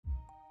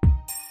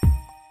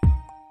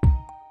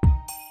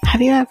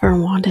Have you ever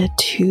wanted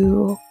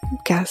to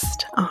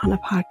guest on a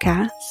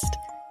podcast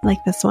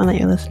like this one that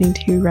you're listening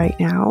to right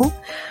now?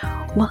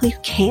 Well, you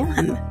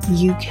can.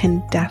 You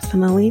can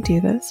definitely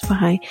do this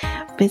by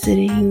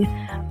visiting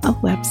a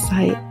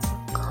website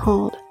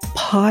called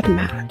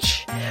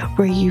Podmatch,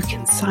 where you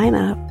can sign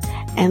up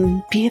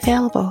and be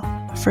available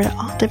for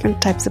all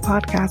different types of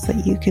podcasts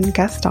that you can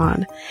guest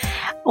on.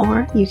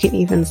 Or you can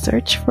even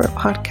search for a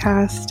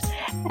podcast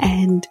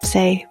and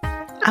say,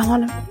 I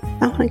want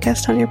to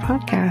guest on your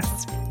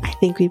podcast. I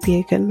think we'd be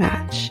a good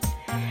match.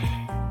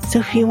 So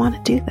if you want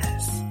to do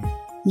this,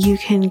 you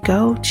can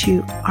go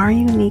to our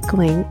unique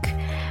link,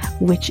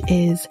 which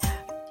is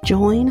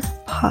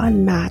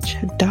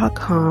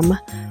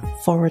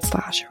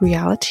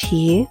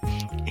joinpodmatch.com/reality,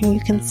 and you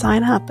can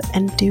sign up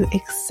and do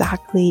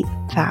exactly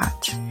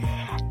that.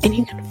 And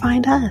you can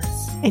find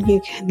us and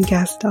you can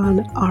guest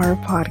on our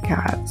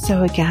podcast.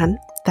 So again,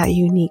 that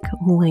unique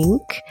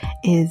link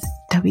is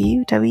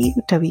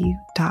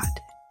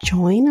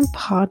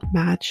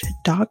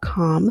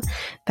www.joinpodmatch.com.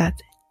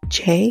 That's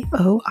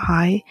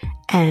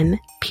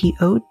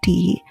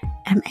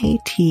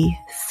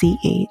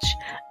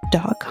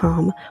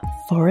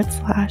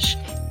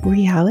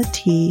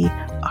joinpodmatch.com/reality,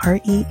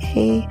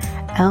 REALITEA,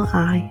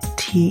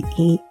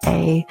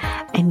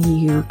 and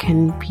you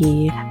can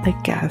be a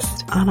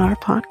guest on our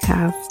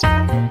podcast.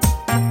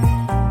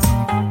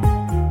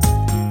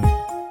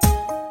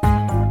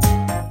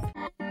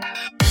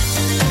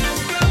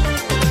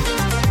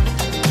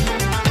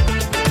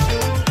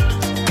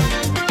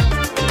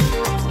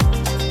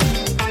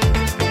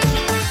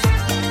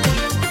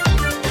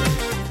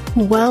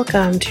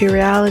 Welcome to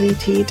Reality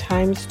Tea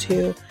Times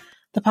 2,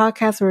 the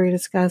podcast where we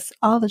discuss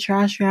all the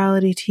trash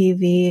reality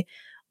TV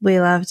we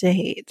love to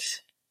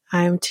hate.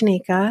 I'm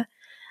Tanika,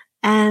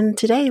 and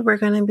today we're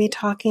going to be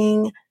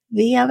talking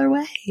the other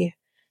way.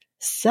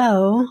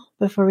 So,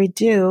 before we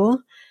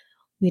do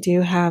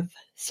have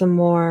some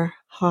more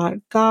hot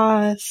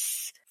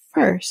goss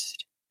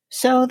first.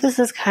 So, this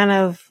is kind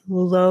of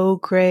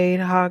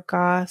low-grade hot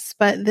goss,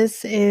 but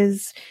this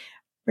is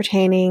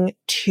pertaining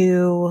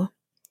to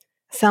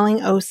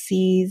Selling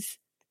OC's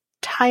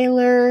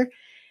Tyler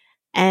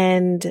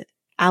and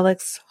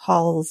Alex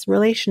Hall's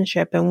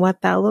relationship and what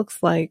that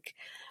looks like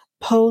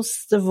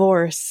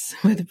post-divorce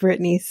with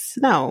Brittany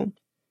Snow.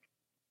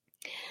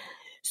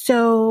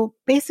 So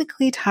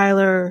basically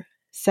Tyler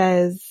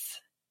says,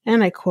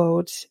 and I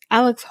quote,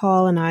 "Alex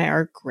Hall and I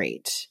are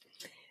great.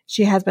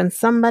 She has been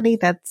somebody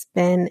that's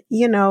been,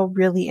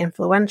 really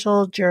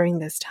influential during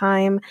this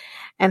time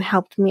and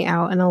helped me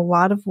out in a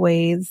lot of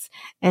ways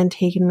and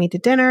taken me to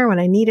dinner when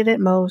I needed it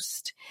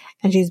most.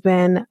 And she's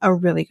been a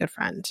really good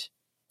friend."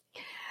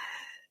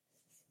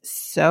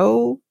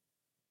 So,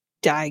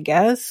 I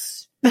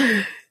guess,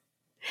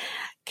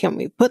 can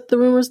we put the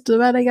rumors to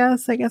bed, I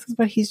guess is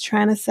what he's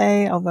trying to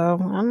say. Although,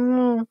 I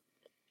don't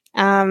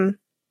know.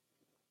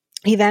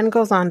 He then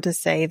goes on to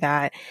say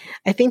that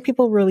I think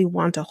people really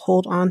want to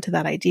hold on to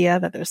that idea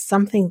that there's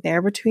something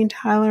there between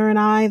Tyler and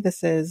I.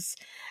 This is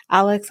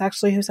Alex,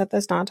 actually, who said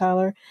this, not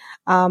Tyler.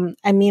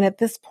 At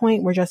this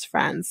point, we're just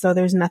friends, so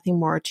there's nothing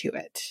more to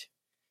it.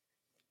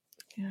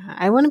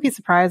 I wouldn't be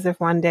surprised if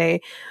one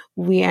day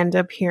we end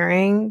up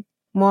hearing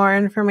more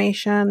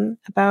information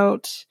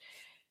about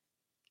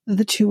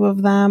the two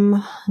of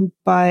them.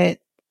 But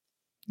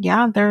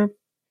yeah, they're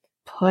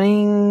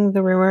putting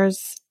the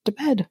rumors to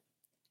bed,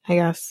 I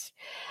guess.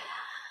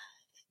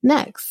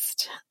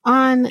 Next,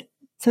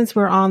 since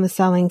we're on the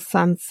Selling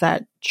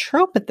Sunset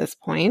trope at this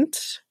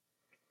point,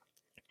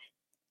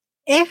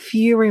 if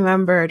you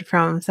remembered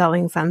from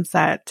Selling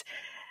Sunset,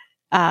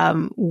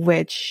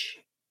 which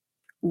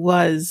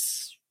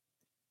was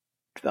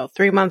about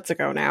 3 months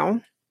ago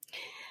now,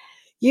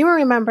 you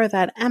remember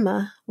that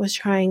Emma was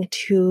trying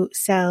to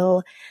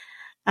sell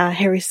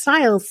Harry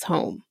Styles'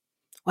 home.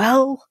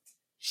 Well,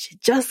 she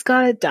just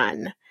got it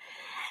done.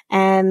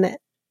 And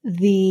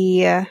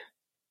we'll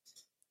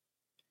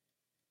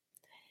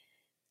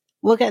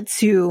get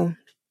to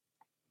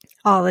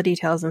all the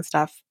details and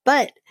stuff,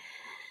 but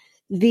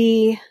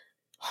the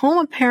home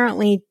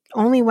apparently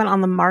only went on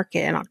the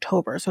market in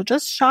October, so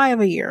just shy of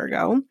a year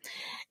ago,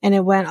 and it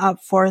went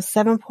up for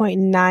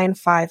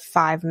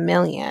 $7.955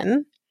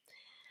 million,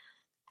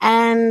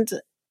 and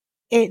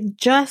it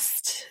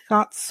just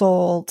got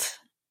sold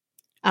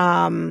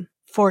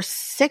for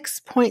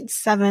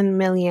 $6.7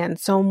 million,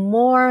 so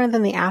more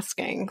than the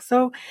asking.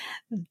 So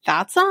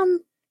that's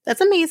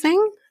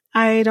amazing.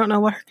 I don't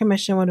know what her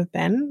commission would have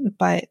been,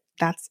 but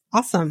that's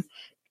awesome.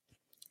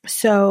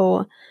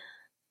 So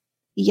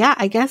yeah,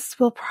 I guess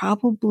we'll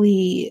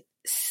probably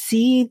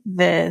see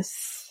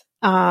this.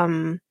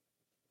 We'll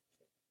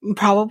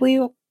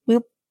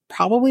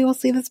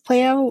see this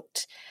play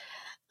out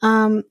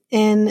in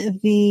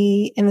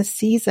the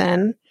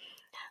season,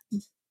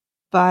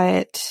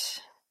 but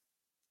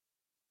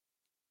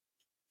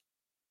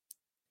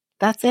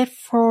that's it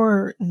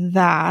for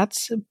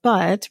that.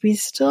 But we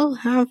still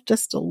have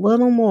just a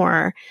little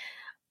more.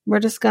 We're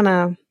just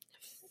gonna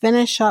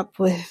finish up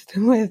with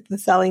the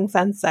Selling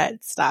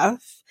Sunset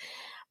stuff.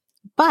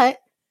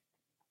 But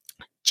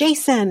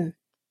Jason,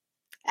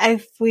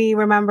 if we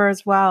remember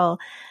as well,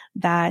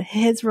 that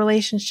his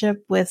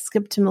relationship with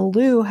Skip to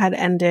Malou had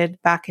ended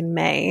back in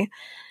May.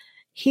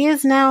 He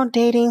is now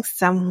dating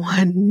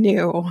someone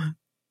new.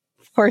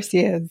 Of course he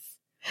is.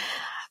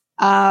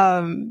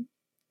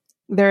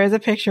 There is a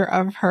picture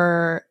of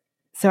her,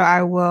 so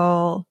I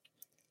will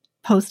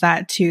post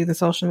that to the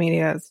social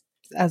medias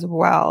as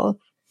well.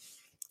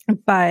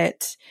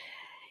 But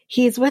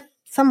he's with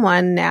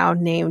someone now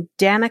named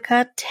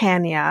Danica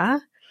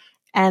Tanya,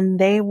 and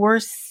they were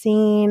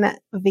seen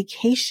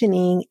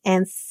vacationing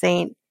in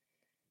Saint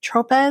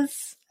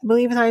Tropez, I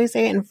believe is how you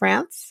say it, in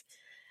France.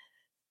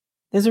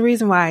 There's a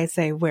reason why I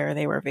say where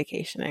they were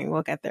vacationing.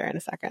 We'll get there in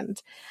a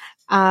second.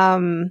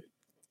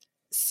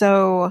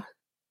 So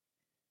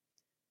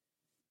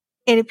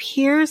it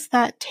appears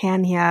that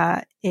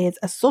Tanya is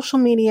a social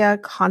media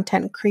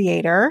content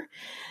creator,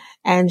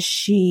 and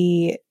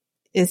she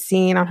is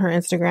seen on her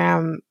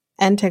Instagram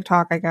and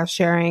TikTok, I guess,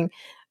 sharing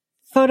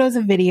photos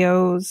and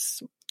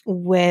videos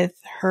with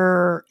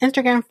her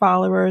Instagram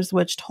followers,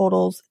 which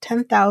totals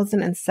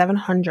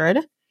 10,700,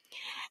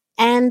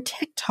 and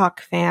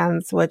TikTok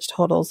fans, which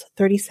totals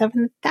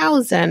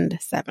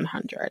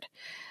 37,700.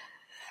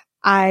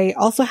 I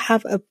also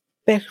have a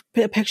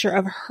picture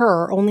of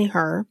her, only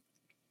her,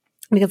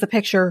 because the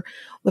picture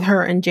with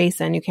her and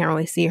Jason, you can't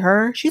really see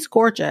her. She's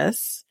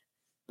gorgeous,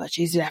 but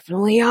she's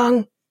definitely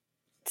young.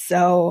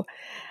 So,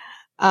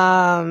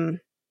 then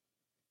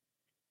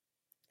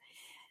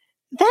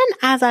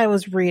as I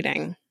was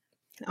reading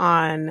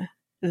on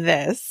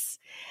this,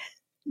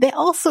 they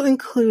also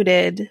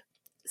included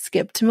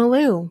Skip to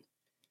Malou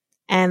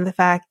and the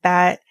fact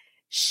that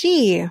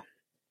she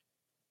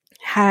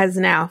has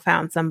now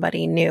found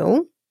somebody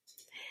new.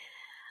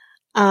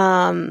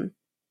 And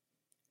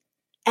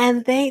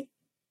they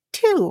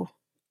too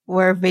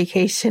were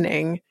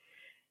vacationing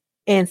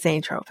in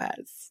St.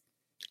 Tropez.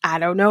 I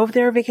don't know if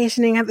they were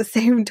vacationing at the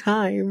same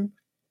time,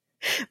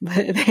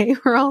 but they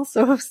were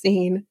also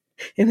seen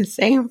in the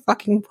same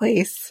fucking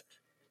place.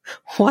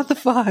 What the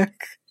fuck?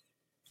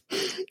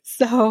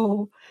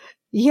 So,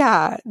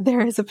 yeah,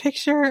 there is a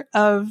picture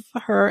of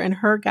her and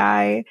her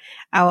guy.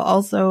 I will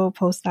also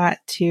post that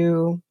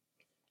to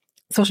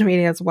social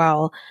media as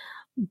well.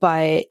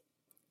 But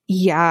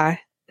yeah,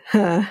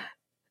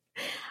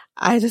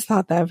 I just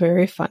thought that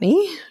very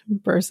funny,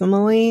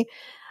 personally.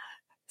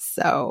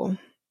 So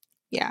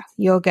yeah,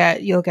 you'll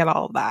get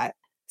all of that.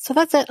 So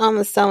that's it on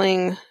the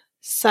Selling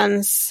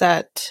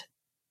Sunset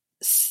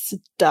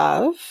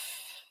stuff.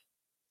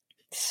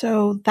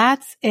 So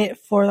that's it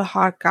for the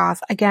hot goss.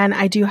 Again,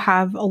 I do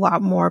have a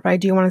lot more, but I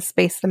do want to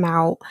space them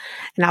out,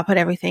 and I'll put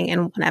everything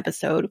in one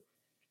episode.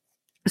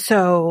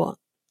 So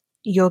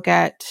you'll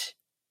get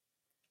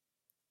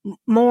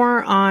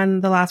more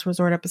on the Last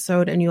Resort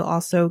episode, and you'll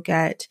also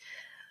get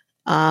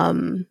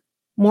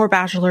more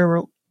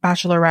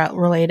bachelorette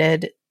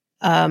related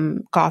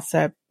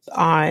gossip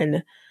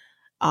on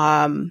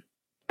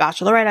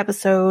Bachelorette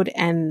episode,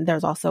 and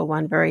there's also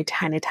one very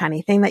tiny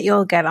thing that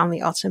you'll get on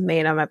the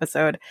Ultimatum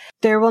episode.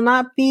 There will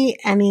not be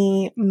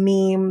any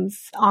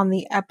memes on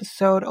the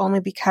episode, only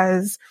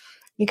because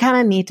you kind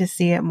of need to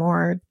see it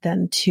more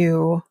than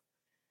to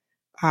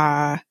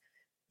for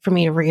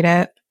me to read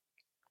it.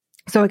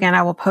 So again,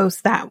 I will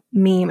post that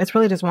meme. It's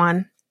really just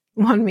one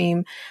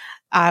meme.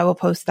 I will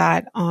post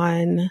that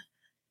on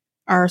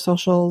our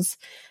socials,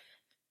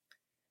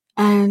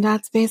 and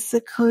that's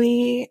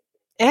basically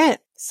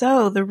it.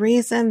 So the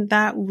reason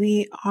that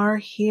we are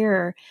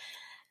here,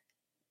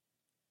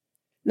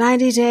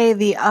 90 Day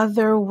the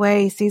Other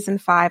Way, Season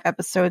 5,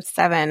 Episode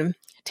 7,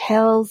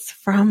 Tales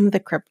from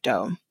the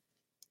Crypto.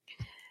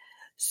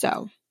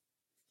 So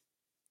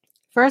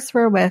first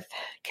we're with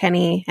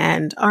Kenny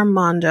and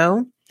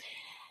Armando.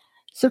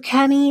 So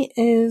Kenny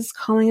is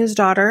calling his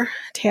daughter,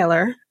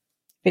 Taylor,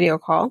 video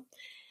call.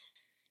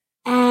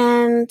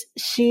 And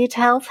she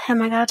tells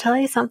him, I gotta tell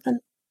you something.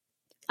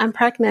 I'm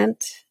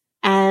pregnant.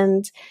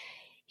 And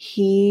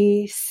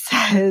he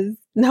says,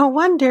 no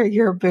wonder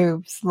your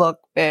boobs look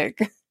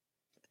big.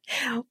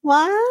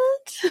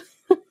 What?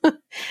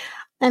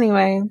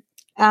 Anyway,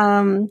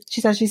 she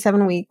says she's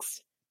 7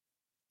 weeks.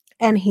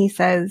 And he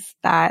says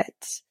that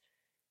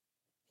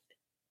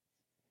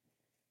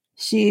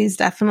she's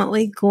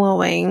definitely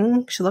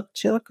glowing. She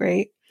looked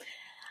great.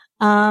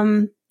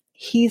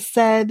 He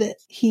said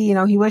he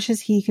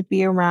wishes he could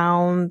be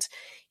around.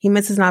 He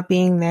misses not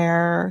being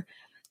there.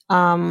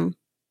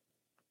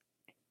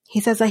 He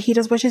says that he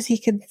just wishes he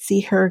could see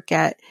her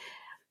get,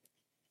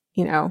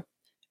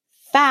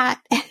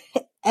 fat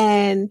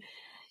and,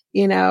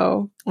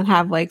 and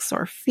have like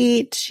sore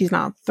feet. She's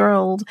not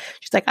thrilled.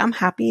 She's like, I'm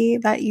happy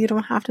that you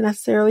don't have to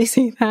necessarily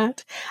see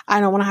that. I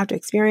don't want to have to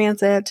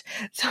experience it.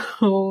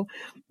 So,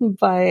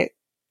 but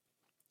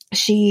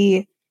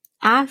she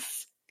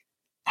asks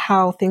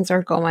how things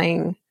are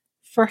going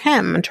for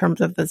him in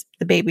terms of the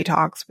baby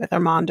talks with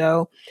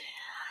Armando.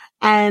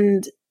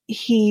 And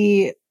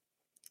he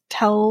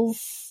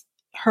tells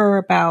her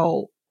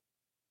about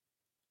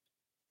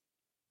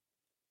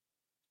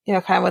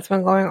kind of what's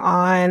been going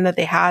on, that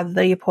they had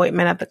the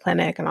appointment at the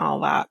clinic and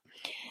all that.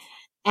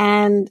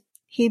 And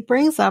he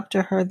brings up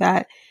to her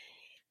that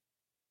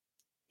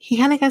he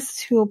kind of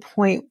gets to a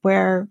point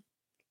where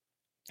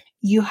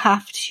you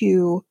have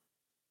to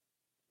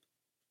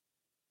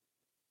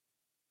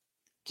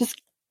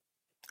just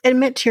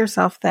admit to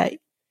yourself that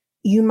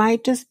you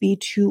might just be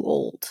too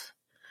old.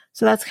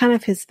 So that's kind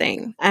of his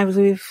thing. As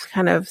we've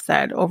kind of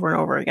said over and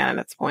over again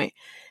at this point,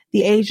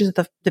 the age is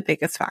the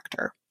biggest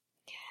factor.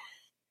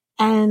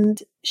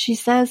 And she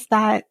says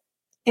that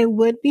it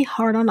would be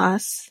hard on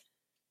us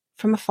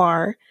from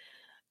afar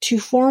to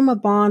form a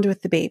bond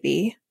with the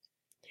baby.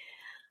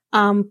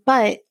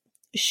 But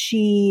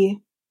she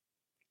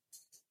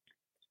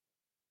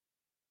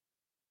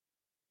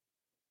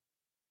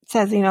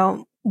says,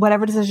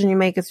 whatever decision you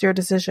make, it's your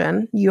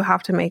decision. You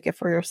have to make it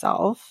for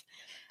yourself.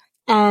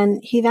 And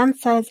he then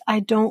says, I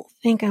don't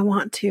think I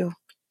want to.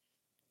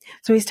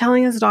 So he's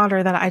telling his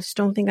daughter that I just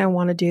don't think I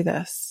want to do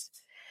this.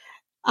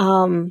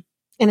 And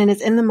then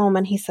it's in the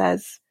moment he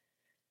says,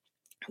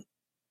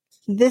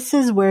 this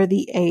is where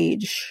the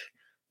age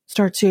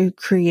starts to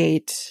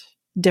create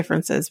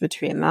differences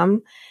between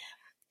them.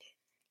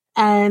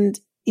 And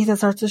he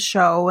starts to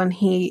show, and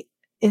he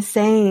is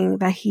saying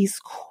that he's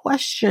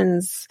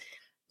questions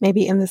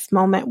maybe in this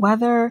moment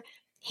whether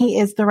he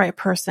is the right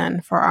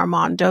person for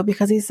Armando,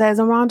 because he says,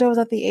 Armando is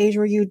at the age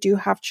where you do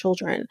have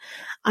children.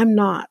 I'm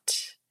not.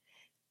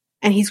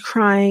 And he's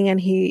crying and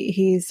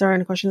he's starting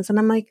to question this. And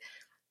I'm like,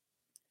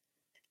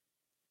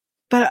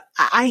 but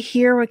I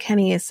hear what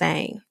Kenny is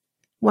saying.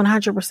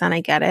 100%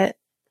 I get it.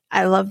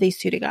 I love these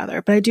two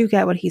together, but I do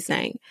get what he's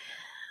saying.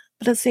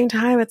 But at the same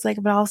time, it's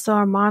like, but also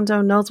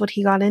Armando knows what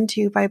he got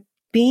into by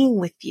being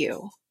with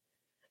you.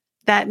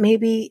 That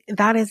maybe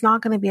that is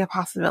not going to be a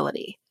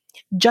possibility.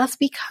 Just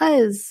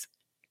because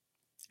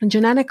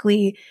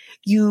genetically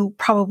you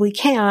probably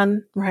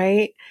can,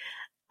 right?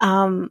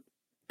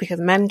 Because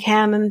men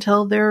can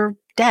until they're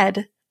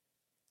dead.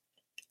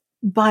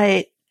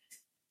 But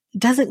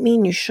doesn't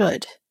mean you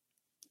should.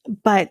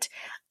 But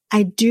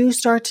I do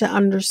start to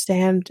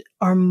understand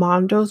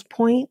Armando's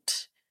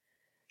point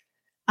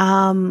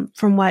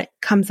from what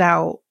comes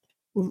out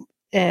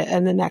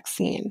in the next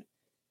scene.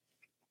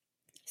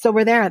 So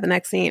we're there at the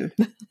next scene.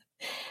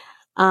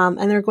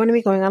 And they're going to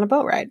be going on a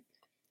boat ride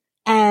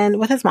and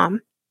with his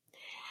mom.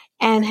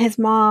 And his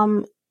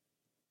mom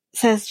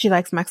says she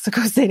likes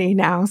Mexico City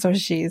now. So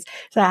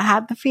I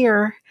had the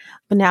fear,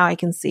 but now I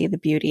can see the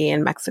beauty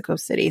in Mexico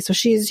City. So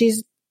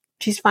she's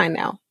fine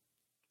now.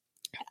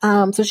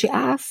 So she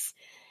asks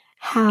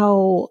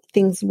how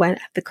things went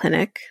at the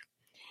clinic,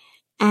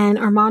 and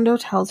Armando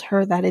tells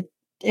her that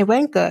it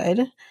went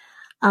good.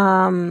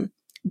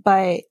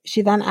 But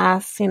she then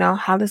asks,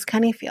 how does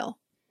Kenny feel?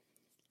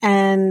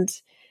 And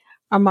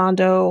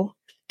Armando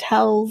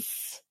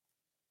tells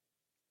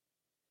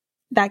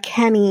that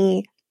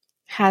Kenny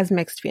has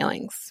mixed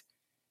feelings.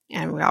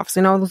 And we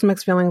obviously know what those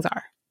mixed feelings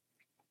are.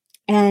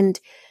 And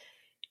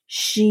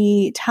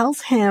she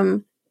tells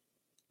him,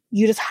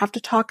 you just have to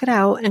talk it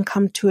out and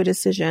come to a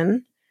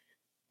decision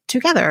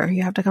together.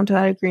 You have to come to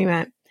that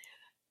agreement.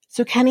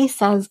 So Kenny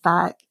says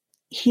that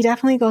he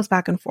definitely goes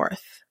back and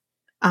forth.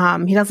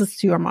 He does this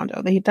to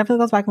Armando. He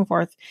definitely goes back and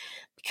forth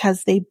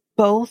because they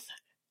both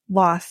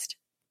lost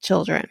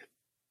children.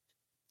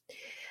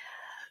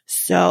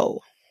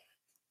 So,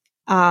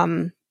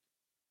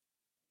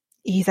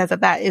 he says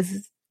that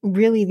is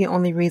really the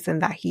only reason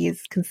that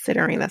he's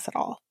considering this at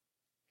all.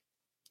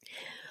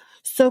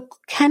 So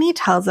Kenny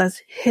tells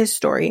us his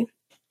story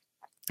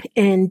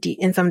in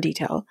some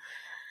detail.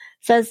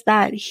 Says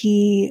that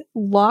he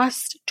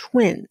lost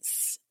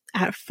twins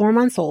at 4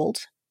 months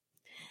old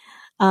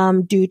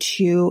due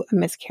to a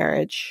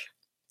miscarriage.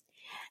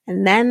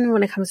 And then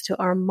when it comes to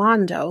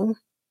Armando,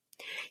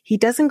 he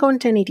doesn't go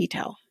into any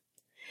detail.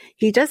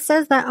 He just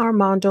says that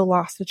Armando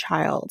lost a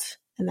child,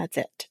 and that's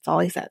it. That's all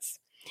he says.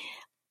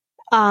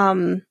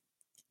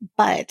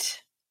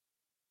 But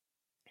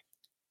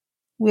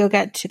we'll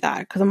get to that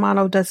because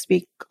Armando does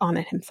speak on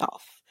it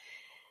himself.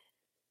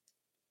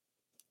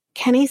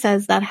 Kenny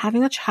says that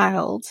having a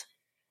child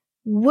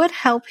would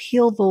help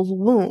heal those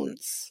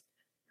wounds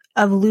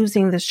of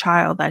losing this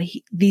child that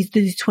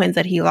these twins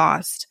that he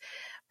lost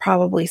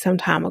probably some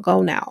time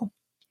ago now.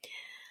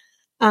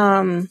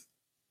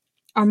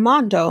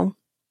 Armando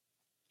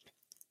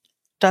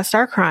does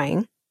start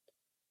crying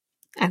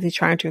as he's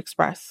trying to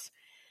express.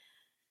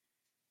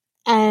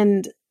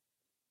 And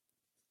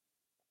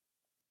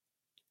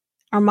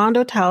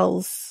Armando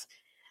tells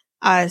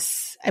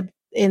us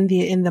in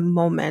the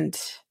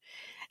moment,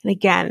 and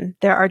again,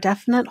 there are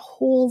definite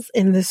holes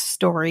in this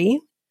story,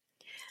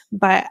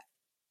 but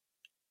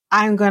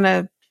I'm going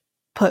to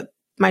put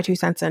my 2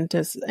 cents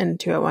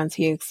into it once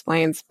he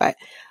explains. But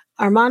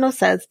Armando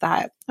says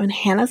that when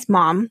Hannah's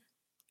mom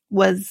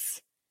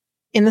was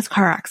in this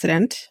car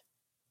accident,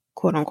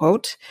 quote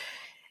unquote,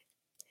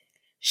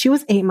 she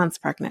was 8 months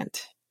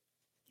pregnant.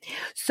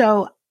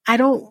 So I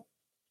don't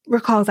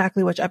recall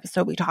exactly which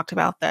episode we talked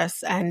about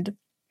this,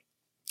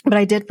 but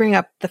I did bring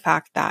up the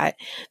fact that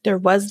there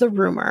was the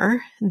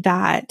rumor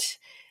that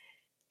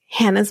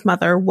Hannah's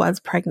mother was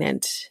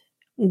pregnant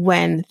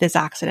when this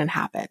accident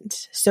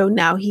happened. So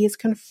now he is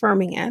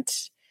confirming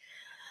it.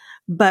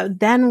 But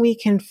then we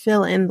can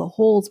fill in the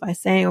holes by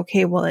saying,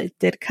 okay, well, it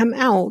did come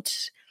out.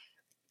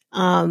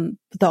 The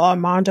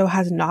Armando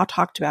has not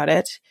talked about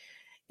it.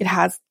 It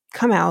has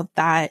come out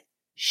that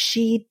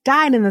she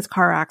died in this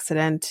car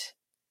accident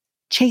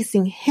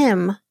chasing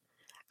him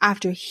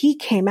after he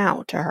came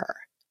out to her.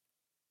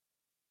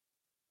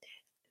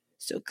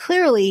 So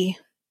clearly,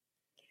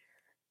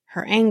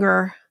 her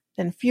anger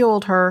then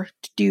fueled her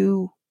to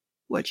do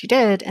what she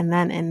did, and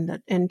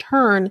then in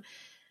turn,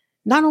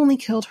 not only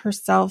killed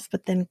herself,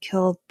 but then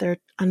killed their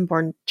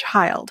unborn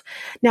child.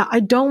 Now, I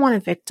don't want to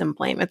victim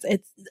blame.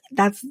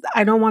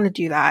 I don't want to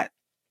do that,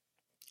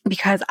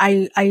 because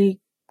I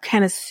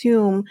can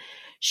assume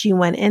she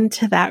went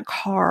into that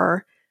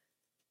car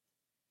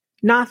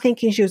not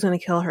thinking she was going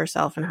to kill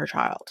herself and her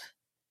child.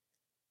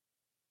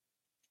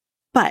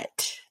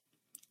 But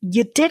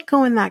you did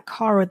go in that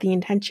car with the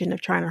intention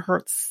of trying to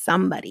hurt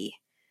somebody.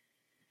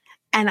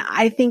 And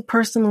I think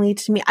personally,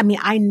 to me, I mean,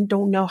 I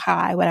don't know how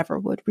I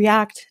would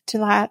react to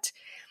that.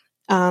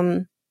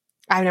 I've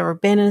never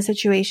been in a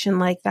situation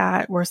like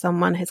that where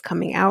someone is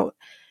coming out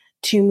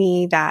to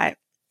me that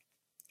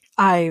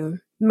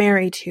I'm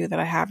married to, that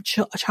I have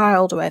a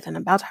child with and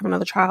about to have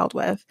another child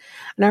with.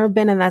 I've never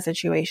been in that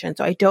situation,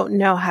 so I don't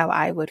know how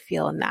I would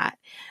feel in that.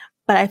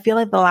 But I feel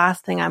like the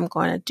last thing I'm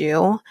going to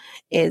do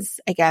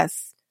is, I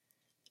guess,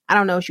 I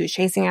don't know if she was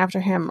chasing after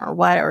him or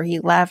what, or he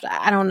left.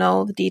 I don't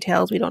know the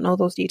details. We don't know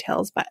those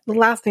details. But the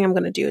last thing I'm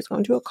going to do is go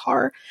into a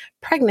car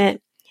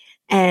pregnant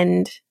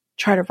and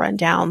try to run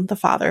down the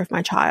father of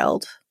my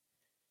child.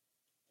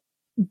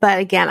 But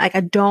again, like,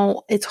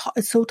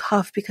 it's so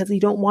tough because you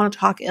don't want to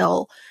talk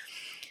ill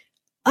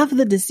of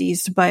the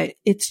deceased, but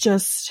it's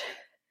just,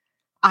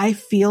 I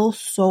feel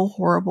so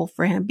horrible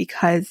for him,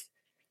 because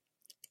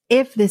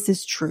if this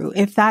is true,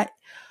 if that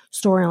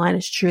storyline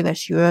is true, that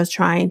she was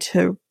trying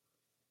to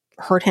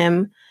hurt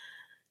him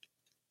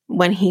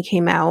when he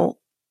came out,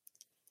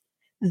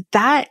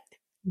 that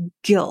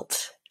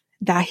guilt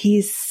that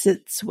he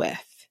sits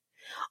with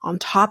on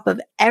top of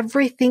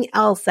everything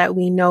else that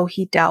we know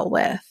he dealt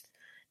with,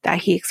 that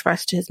he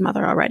expressed to his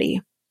mother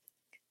already.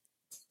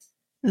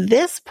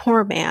 This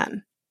poor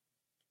man.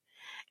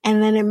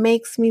 And then it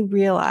makes me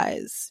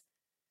realize,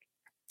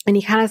 and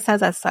he kind of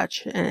says as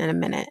such in a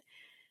minute,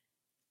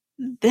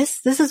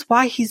 this is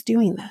why he's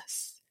doing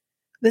this.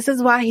 This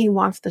is why he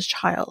wants this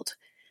child.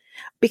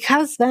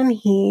 Because then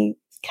he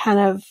kind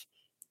of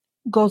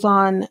goes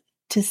on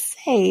to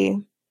say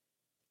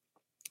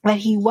that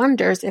he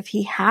wonders if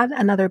he had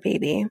another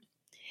baby,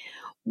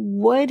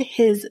 would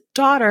his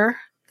daughter,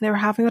 they were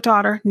having a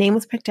daughter, name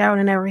was picked out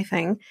and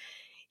everything,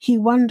 he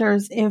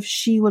wonders if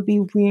she would be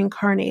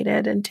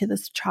reincarnated into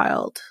this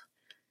child.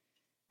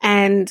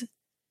 And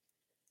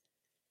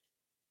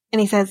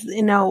he says,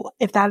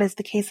 if that is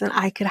the case, then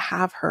I could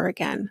have her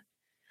again.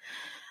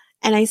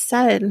 And I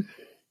said,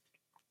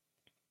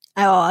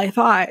 I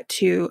thought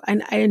too,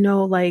 and I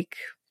know, like,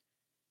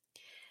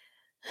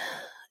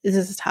 this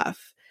is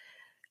tough.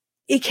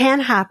 It can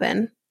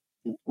happen,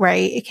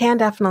 right? It can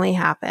definitely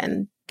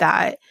happen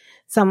that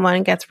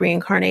someone gets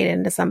reincarnated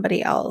into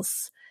somebody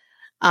else.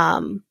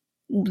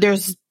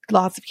 There's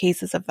lots of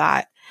cases of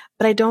that,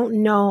 but I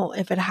don't know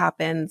if it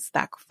happens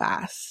that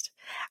fast.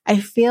 I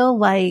feel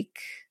like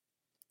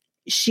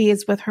she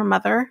is with her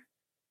mother.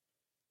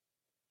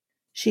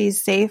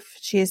 She's safe.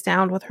 She is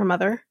down with her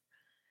mother,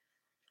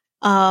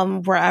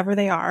 wherever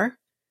they are.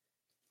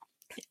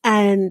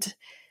 And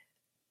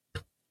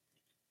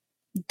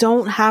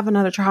don't have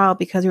another child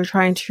because you're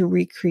trying to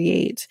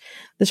recreate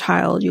the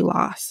child you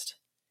lost.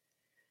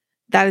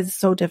 That is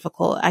so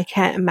difficult. I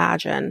can't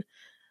imagine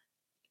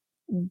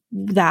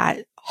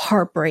that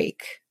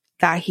heartbreak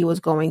that he was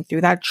going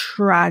through, that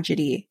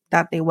tragedy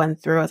that they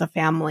went through as a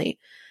family.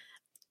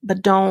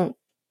 But don't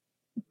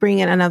bring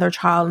in another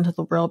child into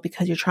the world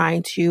because you're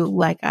trying to,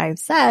 like I've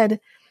said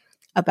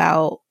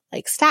about,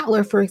 like,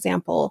 Statler, for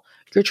example,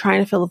 you're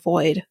trying to fill a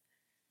void,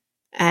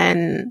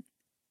 and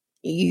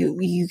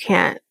you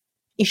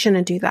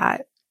shouldn't do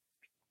that.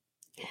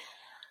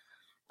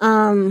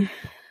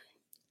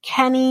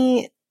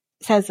 Kenny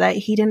says that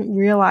he didn't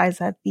realize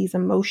that these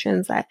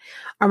emotions that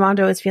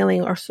Armando is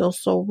feeling are still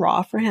so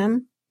raw for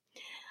him.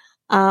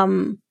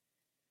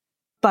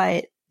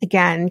 But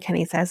again,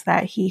 Kenny says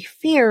that he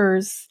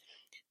fears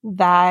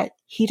that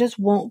he just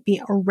won't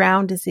be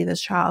around to see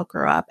this child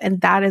grow up. And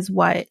that is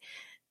what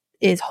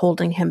is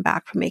holding him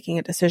back from making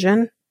a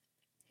decision.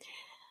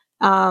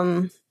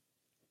 And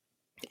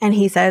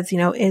he says,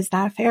 is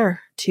that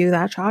fair to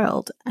that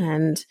child?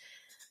 And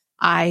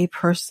I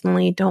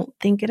personally don't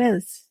think it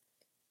is.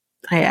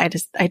 I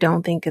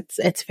don't think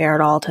it's fair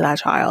at all to that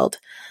child.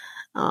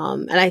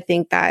 And I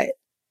think that,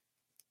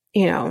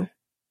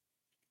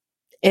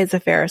 is a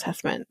fair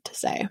assessment to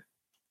say.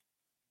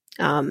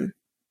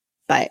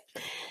 But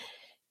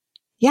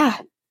yeah,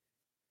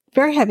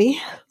 very heavy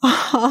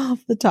off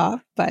the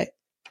top, but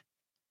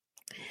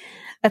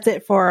that's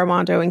it for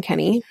Armando and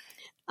Kenny.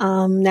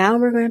 Now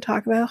we're going to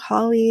talk about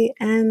Holly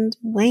and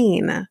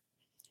Wayne.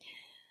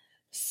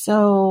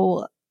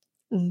 So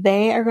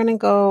they are going to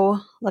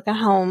go look at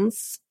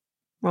homes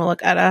or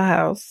look at a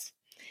house.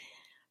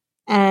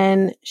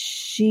 And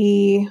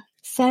she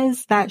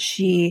says that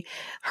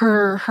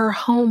her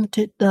home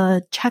to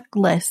the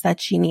checklist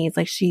that she needs,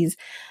 like she's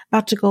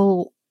about to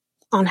go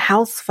on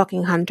house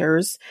fucking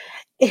hunters,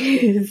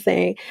 is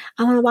saying,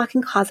 I want a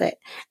walk-in closet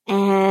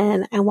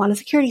and I want a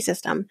security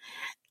system.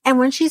 And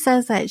when she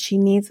says that she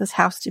needs this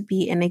house to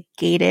be in a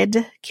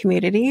gated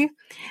community,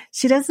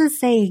 she doesn't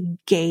say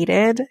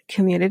gated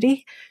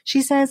community.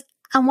 She says,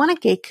 I want a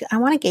gay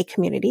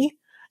community.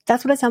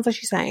 That's what it sounds like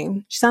she's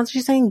saying. She sounds like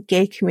she's saying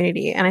gay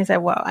community. And I said,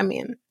 well, I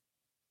mean,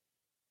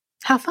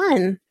 how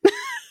fun.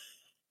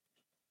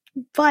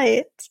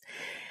 But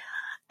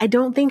I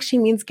don't think she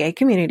means gay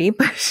community,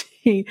 but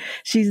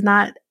she's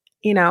not,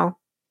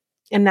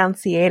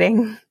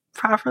 enunciating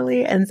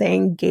properly and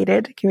saying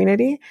gated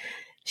community.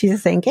 She's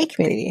just saying gay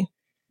community.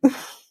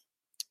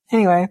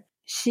 Anyway,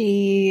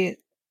 she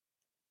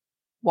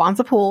wants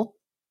a pool.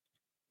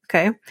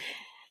 Okay.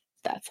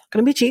 That's not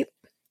going to be cheap.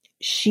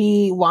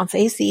 She wants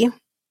AC.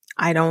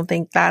 I don't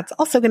think that's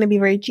also going to be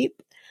very cheap.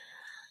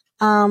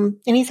 And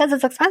he says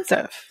it's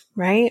expensive,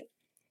 right?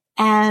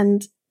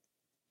 And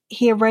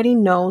he already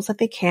knows that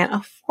they can't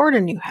afford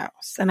a new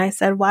house. And I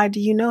said, why do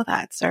you know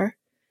that, sir?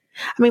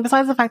 I mean,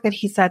 besides the fact that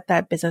he said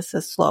that business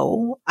is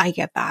slow, I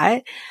get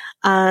that.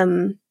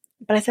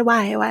 But I said,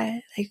 why?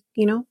 Like,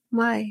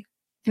 why?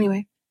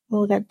 Anyway,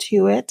 we'll get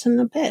to it in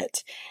a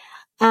bit.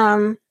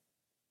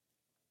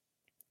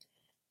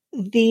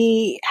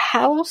 The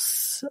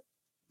house,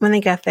 when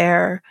they get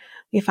there,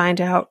 we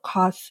find out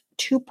costs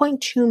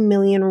 2.2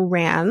 million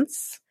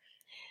rands,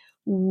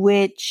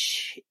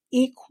 which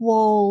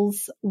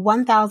equals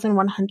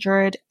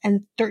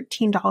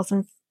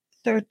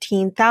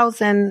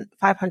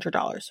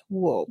 $13,500.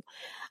 Whoa.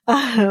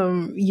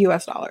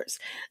 US dollars.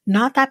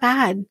 Not that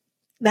bad.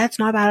 That's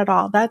not bad at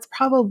all. That's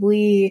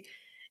probably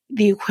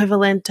the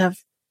equivalent of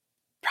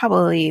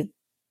probably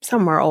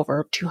somewhere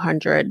over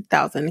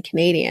 200,000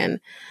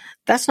 Canadian.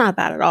 That's not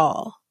bad at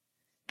all.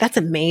 That's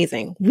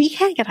amazing. We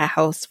can't get a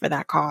house for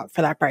that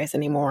for that price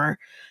anymore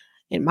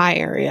in my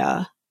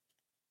area.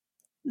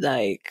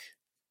 Like,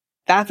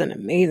 that's an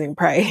amazing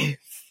price.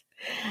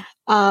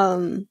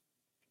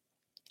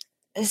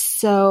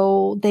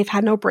 So they've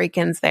had no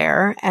break-ins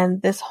there.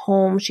 And this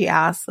home, she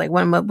asked, like,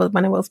 when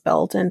it was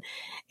built, and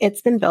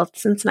it's been built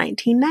since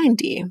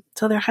 1990.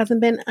 So there hasn't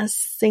been a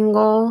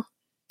single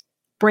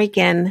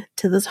break-in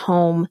to this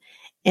home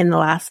in the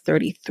last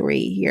 33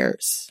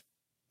 years.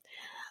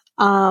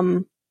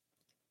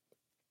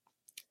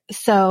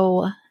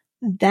 So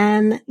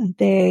then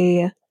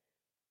they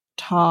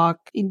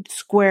talk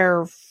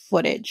square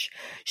footage.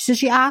 So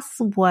she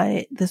asks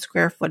what the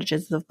square footage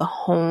is of the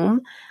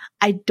home.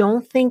 I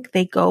don't think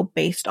they go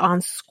based on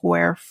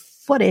square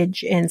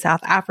footage in South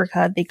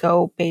Africa. They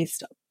go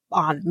based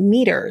on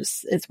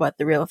meters, is what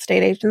the real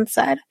estate agent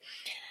said.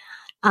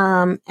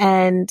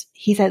 And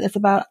he said it's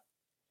about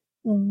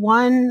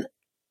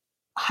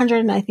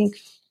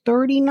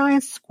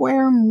 139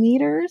 square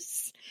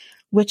meters,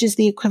 which is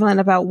the equivalent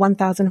of about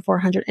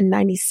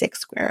 1,496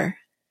 square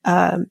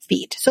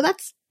feet. So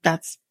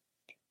that's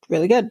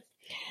really good.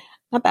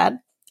 Not bad.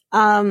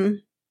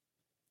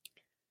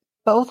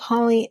 Both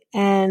Holly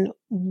and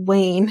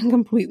Wayne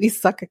completely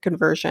suck at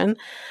conversion.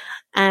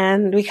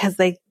 And because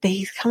they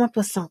come up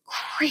with some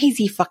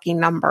crazy fucking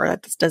number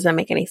that just doesn't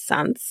make any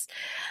sense.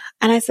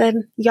 And I said,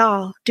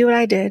 y'all, do what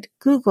I did.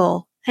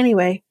 Google.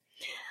 Anyway,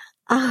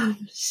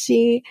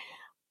 she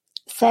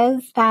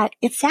says that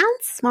it sounds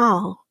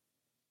small,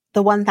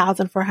 the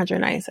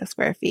 1,496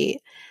 square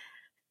feet.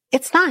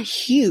 It's not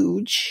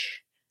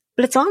huge,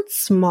 but it's not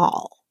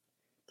small.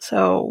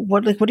 So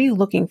what are you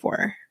looking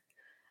for?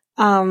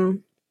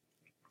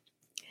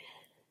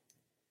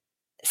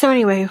 So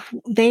anyway,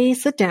 they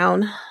sit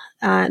down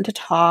to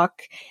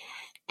talk,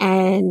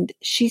 and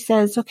she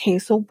says, okay,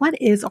 so what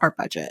is our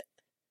budget?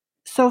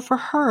 So for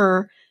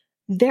her,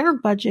 their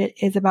budget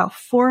is about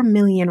 4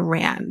 million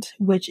rand,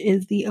 which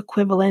is the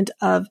equivalent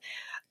of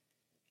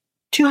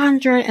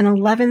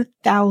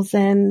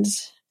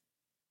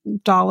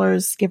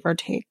 $211,000, give or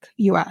take,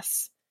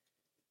 US.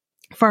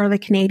 For the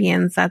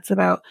Canadians, that's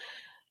about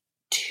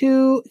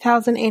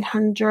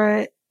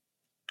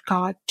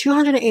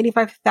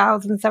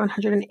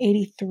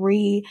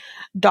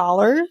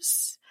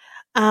 $285,783.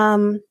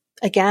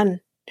 Again,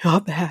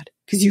 not bad,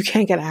 because you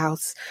can't get a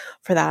house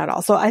for that at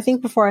all. So I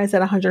think before I said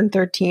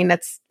 113,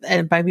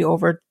 it might be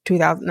over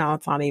 2,000. No,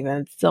 it's not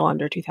even. It's still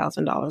under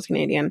 $2,000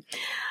 Canadian.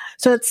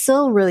 So it's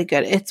still really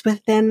good. It's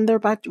within their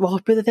budget. Well,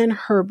 within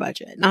her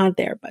budget, not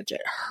their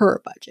budget,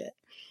 her budget.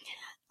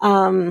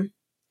 And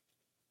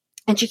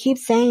she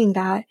keeps saying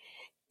that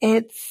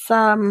it's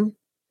not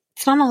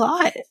a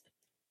lot,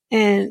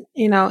 and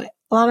a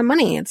lot of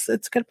money. It's a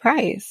good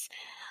price.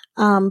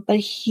 But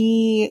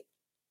he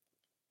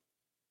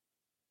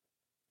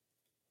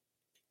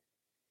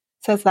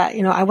says that,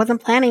 I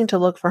wasn't planning to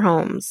look for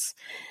homes.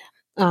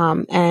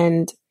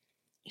 And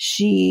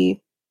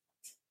she,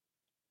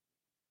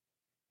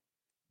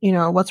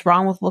 what's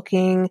wrong with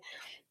looking?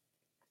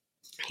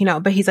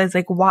 but he says,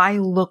 like, why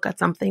look at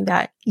something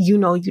that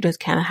you just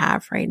can't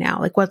have right now?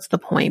 Like, what's the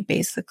point,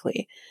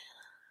 basically?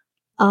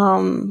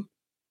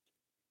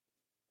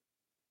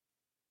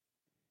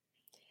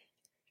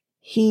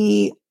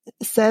 He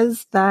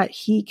says that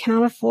he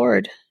cannot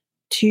afford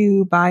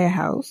to buy a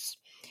house.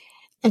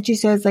 And she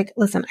says, like,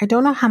 listen, I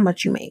don't know how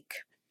much you make,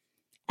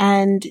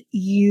 and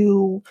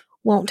you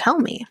won't tell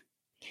me.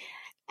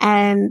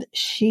 And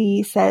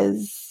she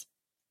says,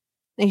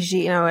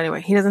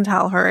 anyway, he doesn't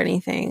tell her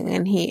anything,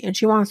 and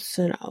she wants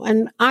to know.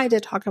 And I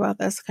did talk about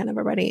this kind of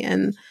already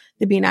in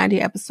the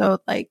B90 episode.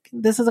 Like,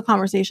 this is a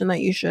conversation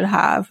that you should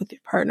have with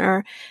your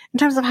partner in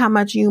terms of how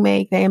much you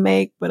make, they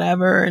make,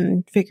 whatever,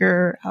 and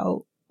figure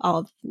out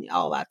all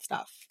that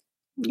stuff.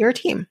 You're a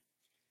team.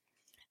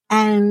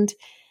 And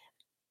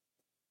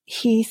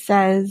he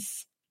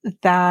says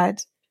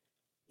that,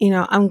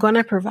 I'm going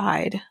to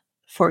provide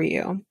for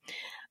you,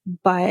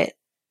 and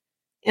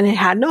it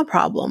had no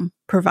problem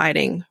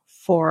providing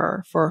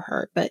for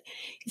her. But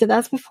he said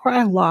that's before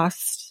I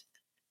lost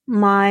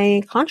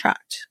my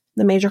contract,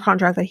 the major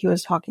contract that he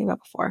was talking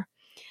about before.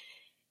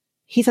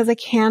 He says, I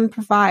can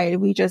provide.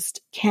 We just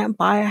can't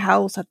buy a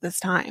house at this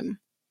time.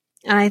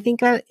 And I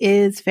think that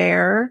is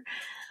fair,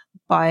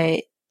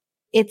 but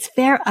it's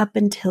fair up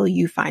until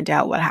you find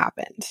out what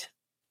happened.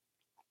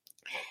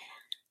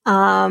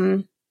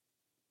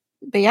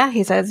 But yeah,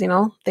 he says,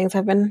 things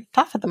have been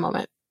tough at the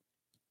moment.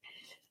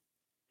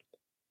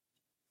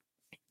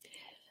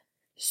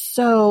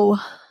 So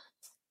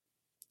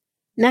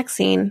next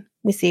scene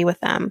we see with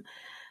them,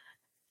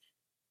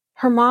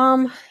 her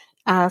mom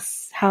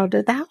asks, how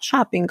did the house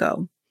shopping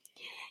go?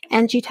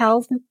 And she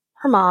tells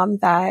her mom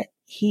that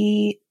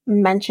he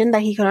mentioned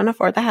that he couldn't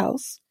afford the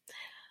house.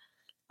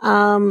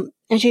 And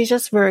she's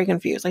just very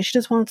confused. Like, she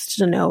just wants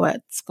to know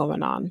what's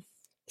going on.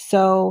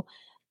 So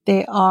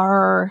they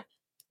are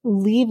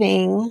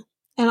leaving,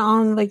 and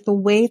on like the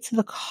way to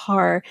the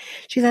car,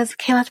 she says,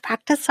 okay, let's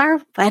practice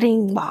our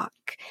wedding walk.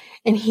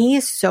 And he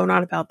is so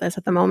not about this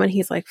at the moment.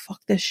 He's like,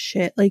 fuck this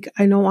shit. Like,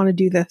 I don't want to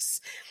do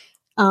this.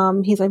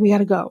 He's like, we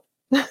gotta go.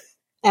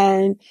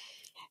 And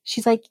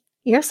she's like,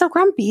 you're so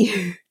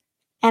grumpy.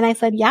 And I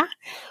said, yeah,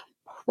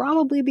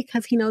 probably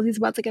because he knows he's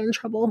about to get in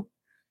trouble.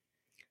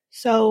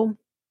 So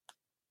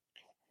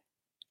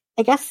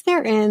I guess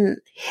they're in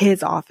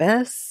his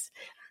office,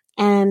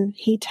 and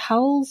he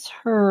tells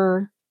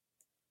her,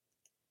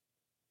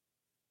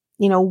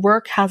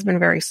 work has been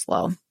very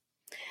slow.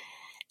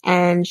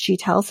 And she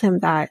tells him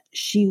that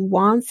she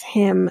wants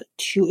him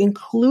to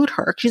include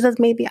her. She says,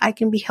 maybe I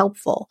can be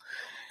helpful.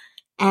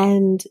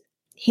 And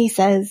he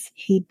says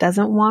he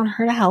doesn't want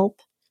her to help.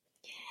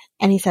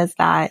 And he says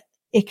that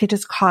it could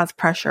just cause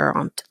pressure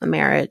onto the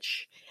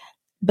marriage.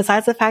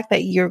 Besides the fact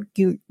that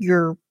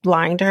you're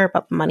lying to her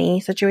about the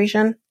money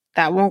situation,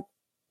 that won't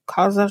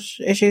cause us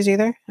issues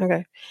either.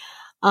 Okay.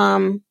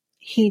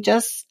 He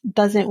just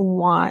doesn't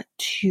want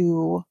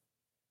to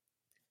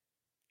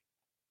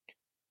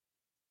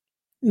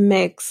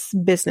mix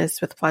business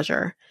with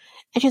pleasure.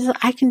 And she said,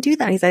 I can do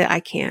that. He said, I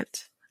can't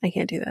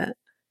do that.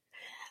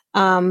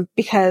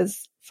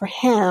 Because for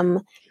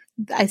him,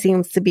 it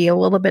seems to be a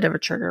little bit of a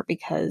trigger,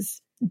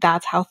 because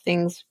that's how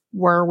things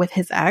were with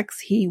his ex.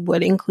 He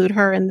would include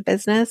her in the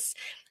business,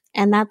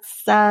 and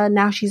that's,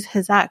 now she's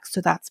his ex.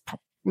 So that's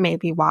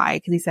maybe why,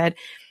 because he said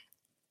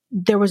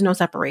there was no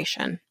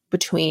separation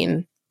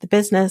between the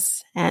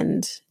business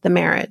and the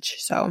marriage.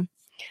 So,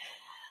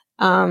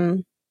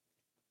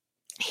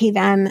 he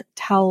then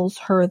tells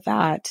her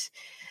that,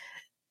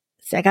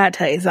 so I gotta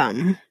tell you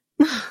something.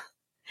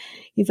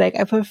 He's like,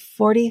 I put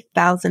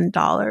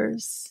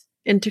 $40,000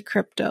 into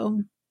crypto,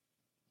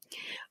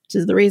 which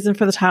is the reason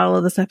for the title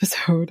of this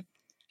episode.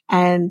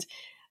 And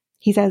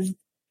she says,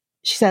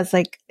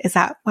 like, is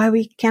that why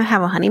we can't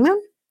have a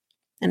honeymoon?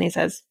 And he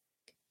says,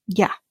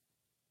 yeah.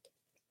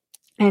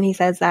 And he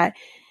says that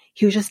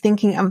he was just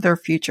thinking of their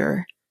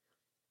future.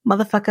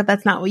 Motherfucker,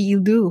 that's not what you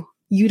do.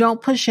 You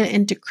don't push it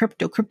into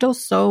crypto.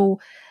 Crypto's so,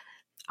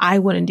 I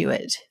wouldn't do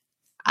it.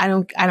 I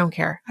don't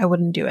care. I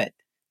wouldn't do it.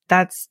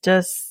 That's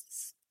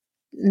just,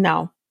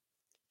 no.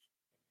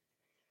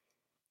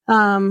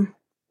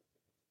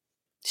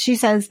 She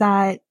says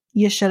that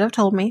you should have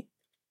told me.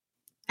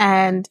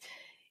 And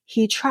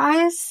he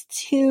tries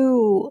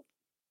to,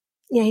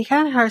 he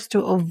kind of tries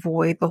to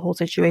avoid the whole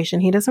situation.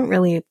 He doesn't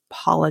really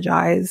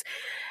apologize.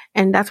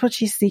 And that's what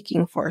she's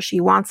seeking for.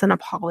 She wants an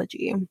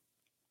apology.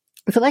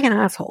 I feel like an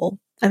asshole,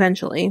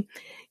 eventually.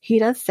 He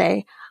does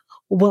say,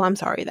 well, I'm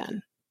sorry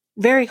then.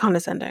 Very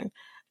condescending.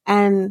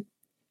 And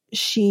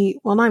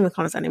not even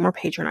condescending, more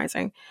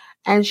patronizing.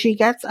 And she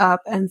gets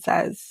up and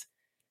says,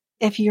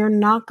 if you're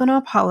not going to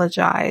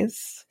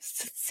apologize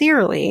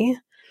sincerely,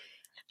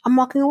 I'm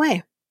walking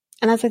away.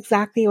 And that's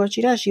exactly what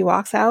she does. She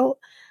walks out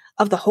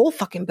of the whole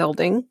fucking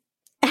building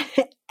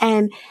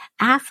and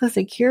asks the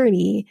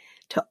security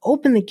to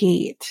open the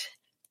gate.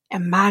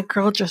 And my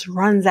girl just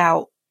runs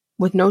out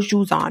with no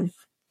shoes on.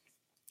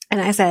 And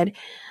I said,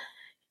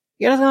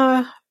 you're just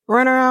gonna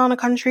run around a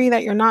country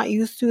that you're not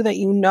used to, that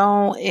you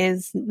know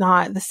is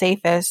not the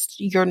safest.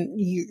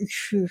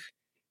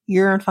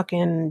 you're in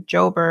fucking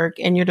Joburg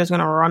and you're just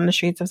gonna run the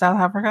streets of South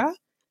Africa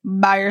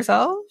by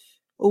yourself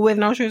with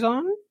no shoes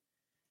on?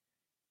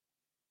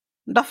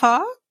 The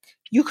fuck?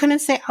 You couldn't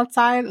stay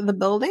outside the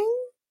building?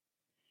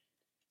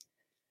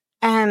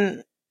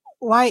 And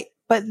why?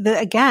 But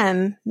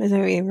again, as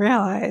we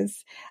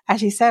realize, as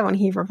she said, when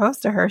he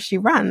proposed to her, she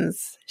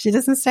runs. She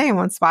doesn't stay in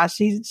one spot.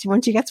 She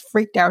when she gets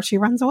freaked out, she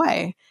runs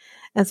away.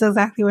 That's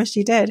exactly what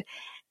she did.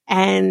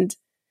 And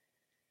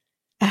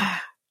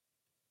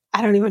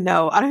I don't even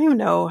know. I don't even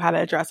know how to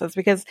address this,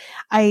 because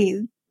I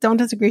don't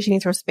disagree she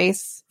needs her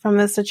space from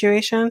this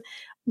situation,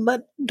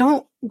 but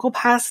don't go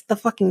past the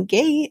fucking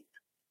gate.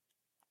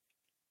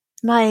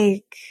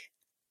 Like,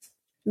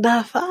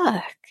 the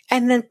fuck?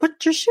 And then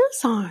put your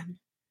shoes on.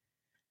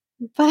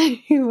 But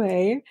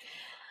anyway,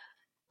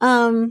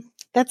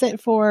 that's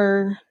it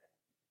for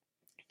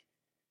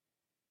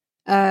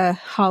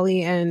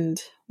Holly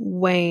and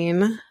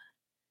Wayne.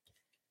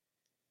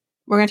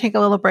 We're going to take a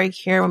little break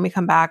here. When we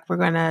come back, we're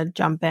going to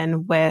jump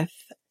in with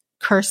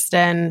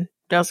Kirsten.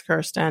 There's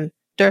Kirsten.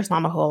 There's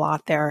not a whole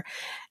lot there.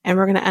 And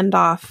we're going to end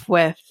off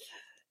with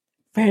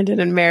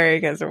Brandon and Mary,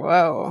 because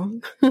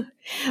whoa.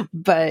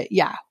 But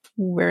yeah,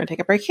 we're going to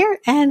take a break here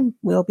and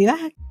we'll be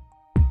back.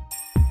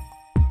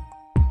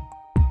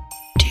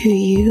 Do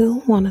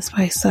you want to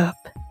spice up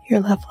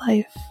your love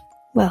life?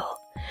 Well,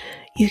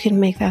 you can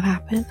make that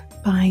happen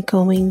by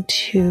going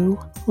to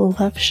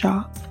Love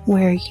Shop,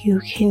 where you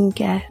can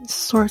get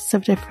sorts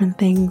of different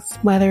things,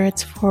 whether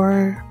it's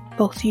for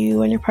both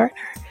you and your partner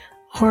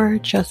or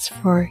just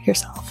for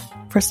yourself.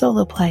 For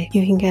solo play,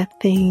 you can get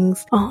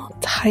things, all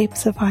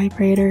types of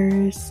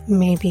vibrators,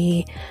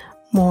 maybe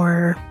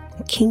more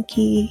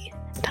kinky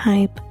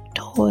type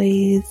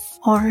toys,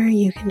 or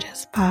you can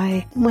just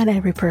buy what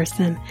every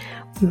person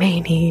may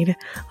need,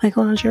 like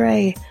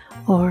lingerie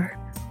or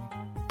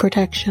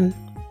protection,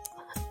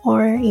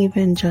 or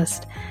even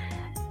just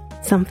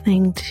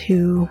something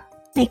to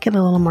make it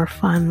a little more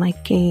fun,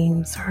 like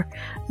games or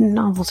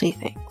novelty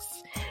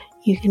things.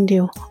 You can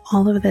do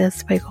all of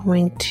this by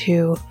going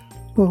to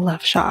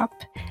Love Shop,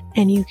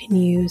 and you can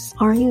use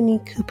our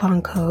unique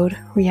coupon code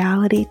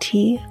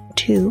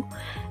REALITYT2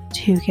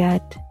 to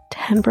get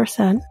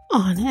 10%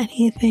 on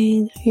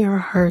anything your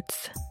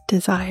hearts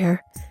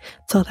desire.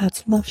 So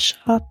that's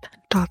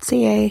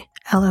loveshop.ca,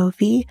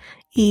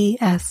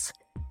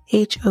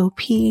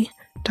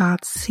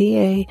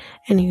 LOVESHOP.ca,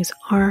 and use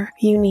our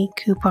unique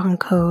coupon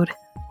code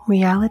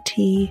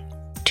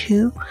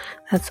REALITY2.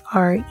 That's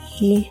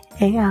REALITEA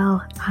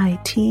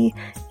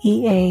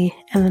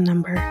and the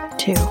number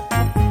 2.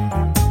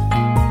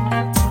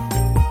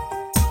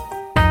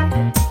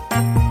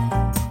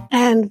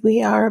 And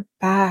we are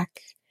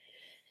back.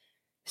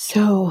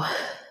 So,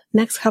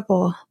 next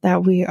couple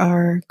that we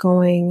are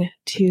going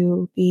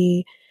to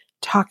be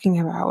talking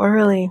about, or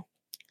really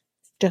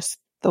just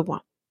the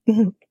one,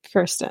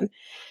 Kirsten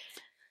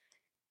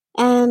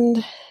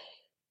and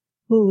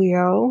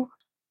Julio.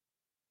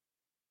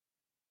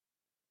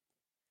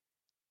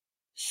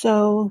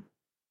 So,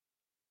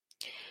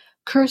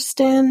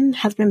 Kirsten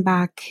has been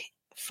back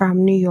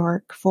from New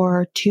York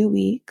for 2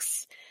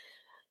 weeks.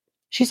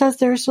 She says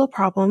there are still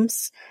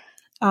problems.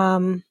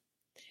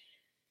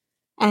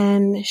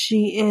 And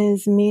she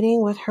is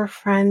meeting with her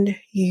friend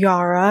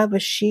Yara,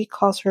 but she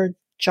calls her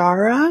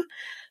Jara.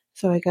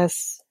 So I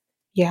guess,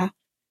 yeah.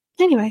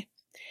 Anyway,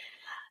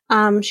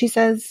 she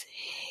says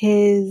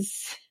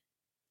his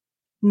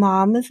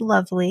mom is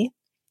lovely.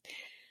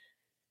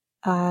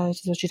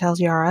 This is what she tells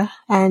Yara.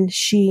 And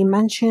she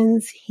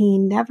mentions he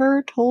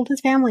never told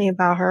his family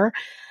about her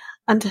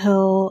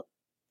until,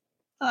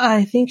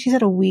 I think she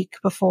said a week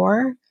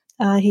before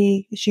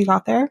she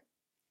got there.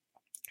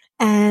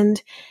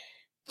 And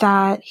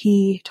that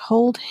they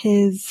told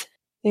his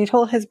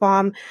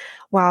mom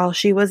while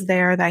she was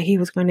there that he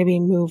was going to be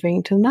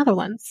moving to the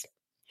Netherlands.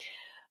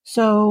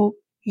 So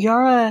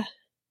Yara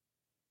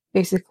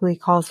basically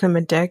calls him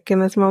a dick in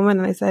this moment,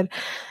 and I said,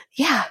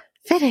 yeah,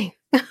 fitting.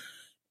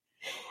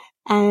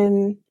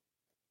 And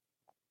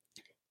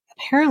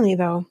apparently,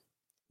 though,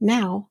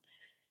 now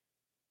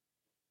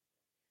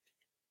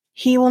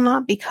he will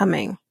not be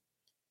coming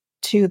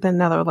to the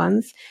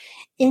Netherlands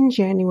in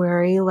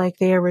January like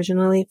they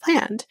originally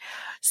planned.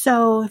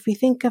 So if we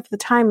think of the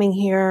timing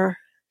here,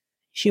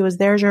 she was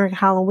there during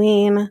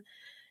Halloween.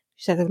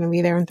 She said they're going to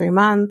be there in 3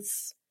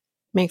 months.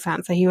 Makes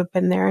sense that he would have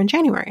been there in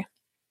January.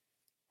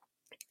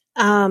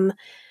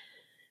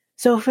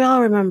 So if we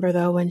all remember,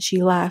 though, when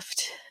she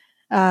left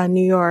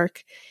New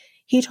York,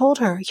 he told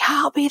her, yeah,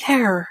 I'll be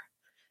there.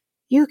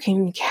 You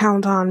can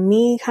count on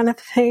me, kind of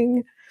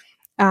thing.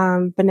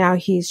 But now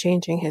he's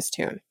changing his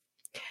tune.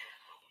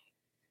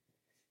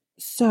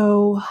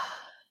 So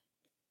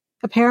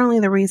apparently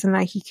the reason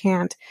that he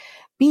can't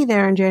be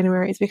there in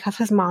January is because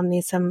his mom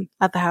needs him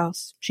at the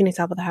house. She needs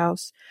help at the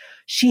house.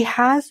 She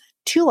has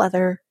 2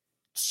 other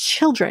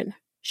children.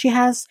 She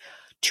has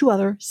 2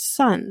 other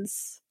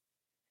sons.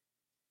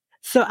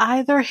 So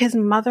either his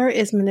mother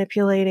is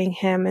manipulating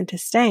him into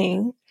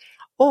staying,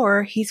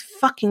 or he's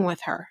fucking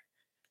with her.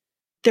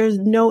 There's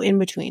no in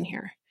between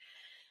here.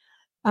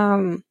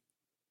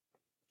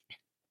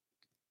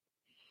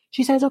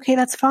 She says, okay,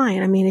 that's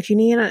fine. I mean, if you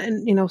need,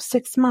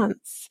 6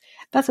 months,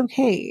 that's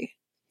okay.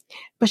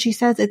 But she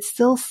says it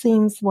still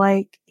seems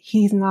like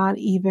he's not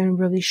even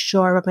really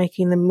sure about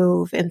making the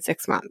move in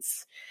 6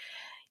 months.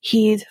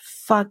 He's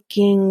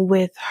fucking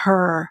with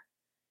her.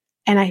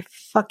 And I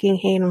fucking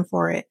hate him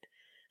for it.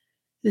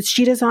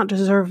 She does not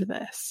deserve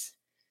this.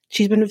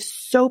 She's been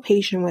so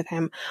patient with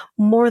him,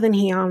 more than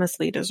he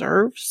honestly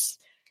deserves.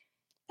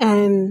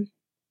 And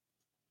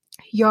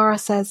Yara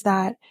says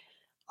that,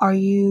 what are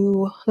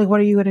you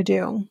going to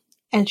do?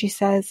 And she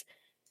says,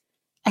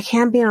 I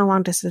can't be in a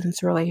long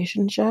distance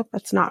relationship.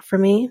 That's not for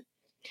me.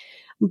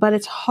 But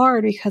it's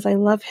hard because I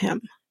love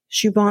him.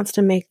 She wants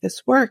to make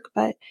this work,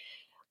 but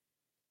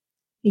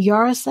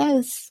Yara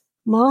says,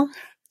 well,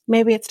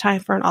 maybe it's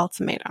time for an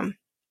ultimatum.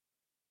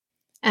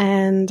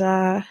 And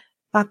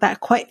thought that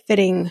quite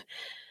fitting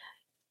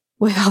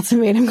with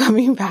ultimatum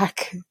coming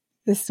back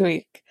this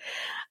week.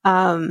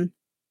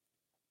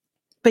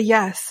 But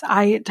yes,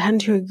 I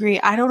tend to agree.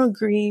 I don't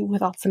agree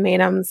with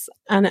ultimatums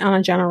on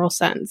a general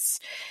sense.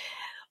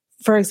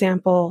 For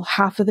example,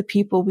 half of the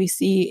people we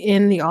see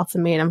in the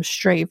ultimatum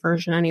straight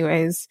version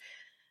anyways,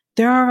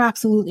 there are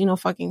absolutely no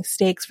fucking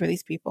stakes for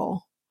these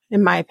people,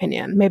 in my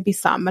opinion. Maybe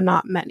some, but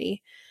not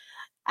many.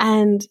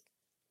 And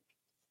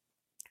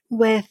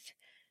with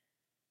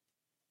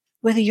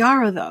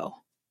Yara though,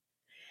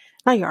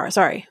 not Yara,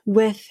 sorry,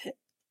 with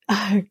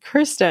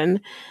Kirsten,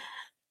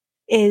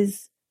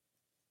 is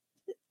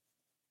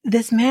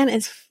this man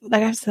is,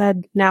 like I've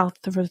said now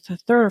for the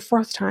third or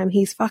fourth time,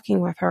 he's fucking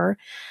with her.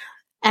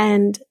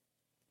 And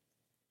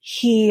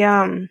he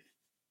has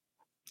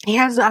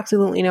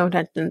absolutely no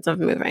intentions of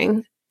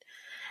moving.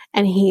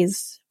 And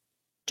he's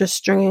just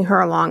stringing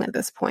her along at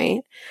this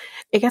point.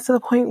 It gets to the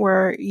point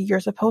where you're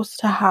supposed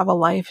to have a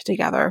life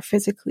together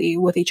physically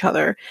with each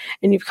other,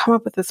 and you've come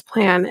up with this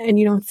plan and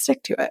you don't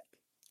stick to it.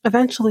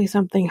 Eventually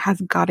something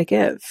has got to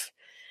give.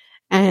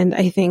 And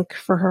I think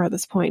for her at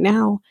this point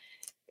now,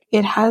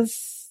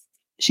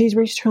 she's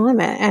reached her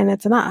limit and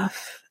it's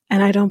enough.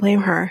 And I don't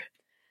blame her.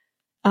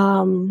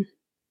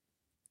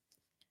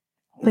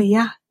 But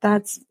yeah,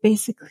 that's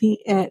basically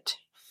it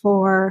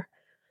for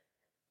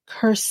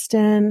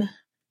Kirsten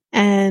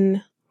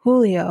and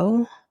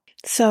Julio.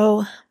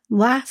 So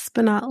last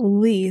but not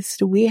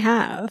least, we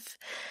have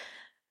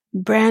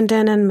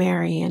Brandon and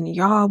Mary, and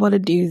y'all, what a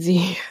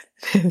doozy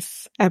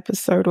this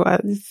episode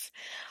was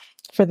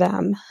for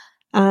them.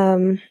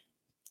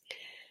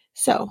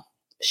 So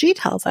she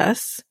tells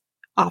us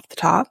off the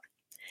top,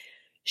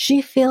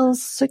 she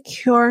feels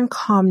secure and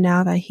calm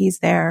now that he's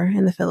there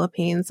in the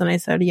Philippines. And I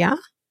said, yeah?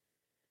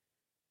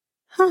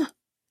 Huh.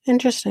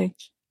 Interesting.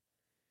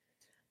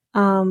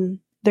 They're going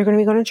to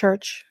be going to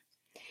church,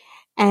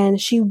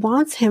 and she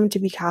wants him to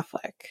be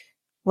Catholic,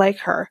 like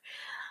her.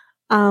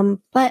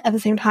 But at the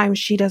same time,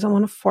 she doesn't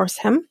want to force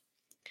him,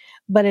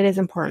 but it is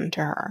important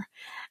to her.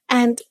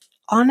 And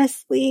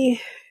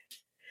honestly,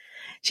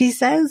 she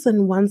says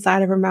on one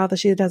side of her mouth that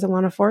she doesn't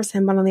want to force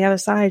him, but on the other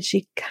side,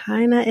 she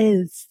kind of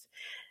is.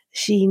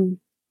 She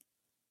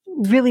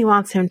really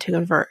wants him to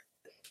convert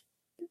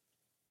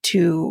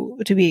to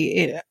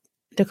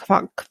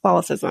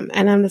Catholicism.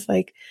 And I'm just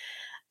like,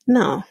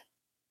 no.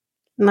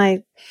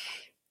 Like,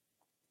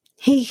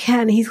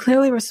 he's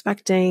clearly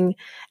respecting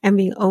and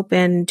being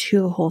open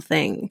to the whole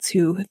thing,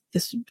 to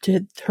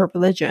her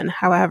religion.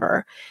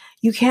 However,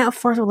 you can't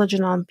force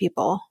religion on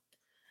people.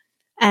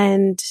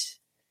 And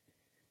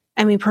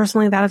I mean,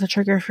 personally, that is a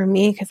trigger for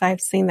me because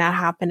I've seen that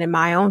happen in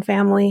my own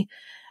family.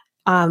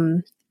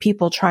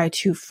 People try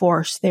to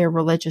force their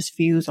religious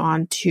views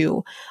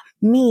onto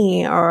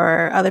me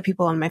or other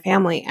people in my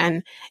family,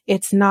 and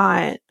it's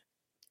not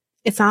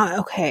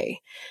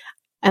okay.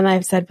 And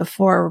I've said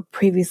before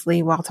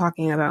previously while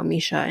talking about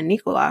Misha and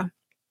Nicola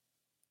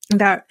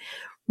that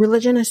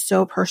religion is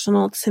so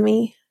personal to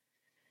me,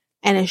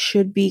 and it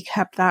should be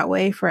kept that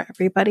way for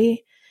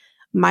everybody.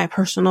 My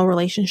personal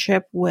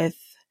relationship with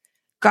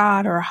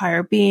God or a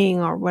higher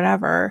being or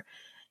whatever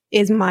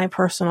is my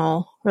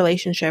personal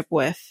relationship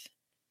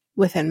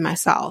within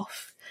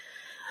myself.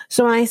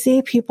 So when I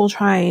see people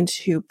trying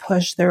to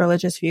push their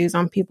religious views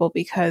on people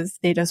because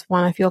they just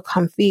want to feel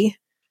comfy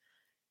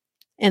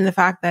in the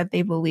fact that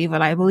they believe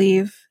what I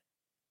believe,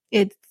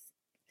 I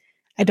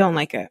don't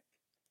like it.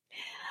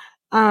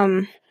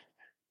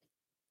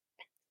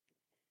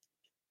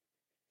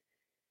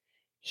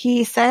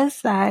 He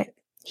says that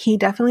he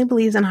definitely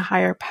believes in a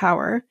higher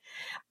power,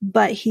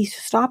 but he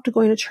stopped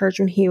going to church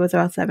when he was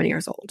about 7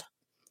 years old.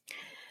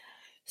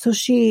 So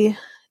she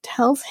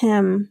tells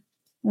him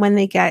when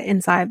they get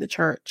inside the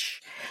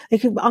church,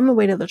 like on the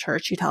way to the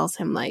church, she tells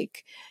him,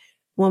 like,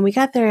 when we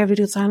get there, you have to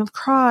do the sign of the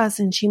cross,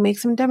 and she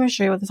makes him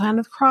demonstrate what the sign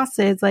of the cross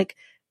is. Like,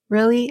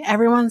 really?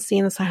 Everyone's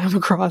seen the sign of the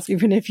cross,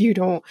 even if you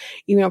don't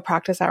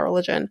practice that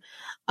religion.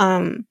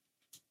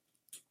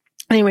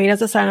 Anyway, he does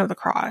the sign of the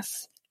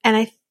cross. And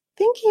I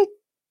think he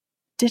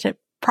did it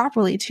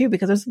properly too,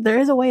 because there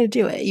is a way to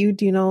do it.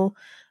 You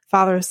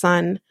Father,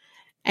 Son,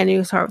 and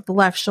you start with the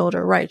left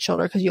shoulder, right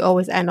shoulder, because you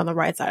always end on the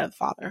right side of the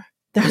Father.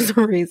 There's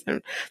a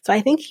reason. So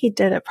I think he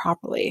did it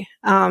properly.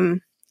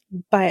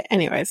 But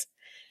anyways,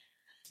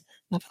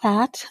 enough of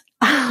that.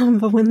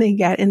 But when they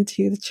get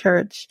into the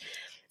church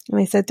and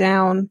they sit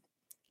down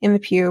in the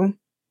pew,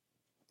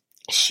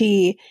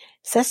 she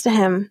says to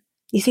him,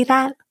 "You see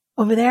that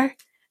over there?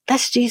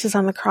 That's Jesus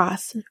on the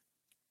cross."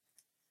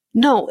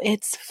 "No,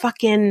 it's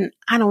fucking,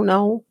 I don't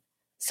know,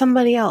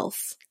 somebody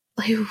else."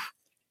 Like,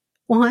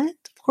 what?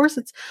 Of course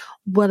it's,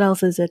 what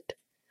else is it?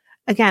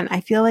 Again,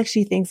 I feel like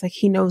she thinks like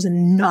he knows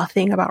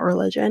nothing about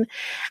religion.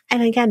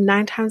 And again,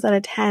 9 times out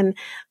of 10,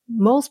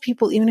 most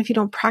people, even if you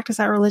don't practice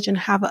that religion,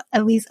 have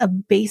at least a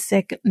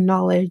basic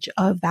knowledge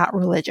of that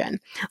religion.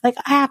 Like,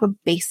 I have a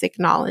basic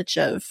knowledge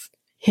of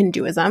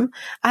Hinduism.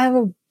 I have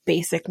a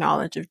basic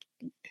knowledge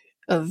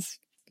of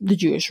the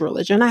Jewish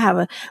religion. I have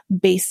a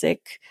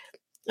basic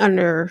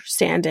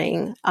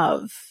understanding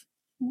of,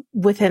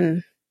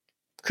 within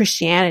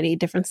Christianity,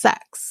 different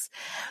sects.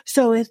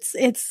 So it's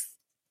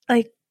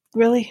like,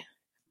 really?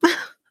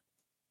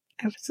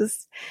 I was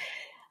just,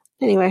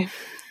 anyway.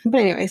 But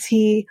anyways,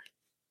 he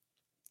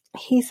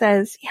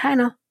says, "Yeah, I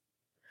know."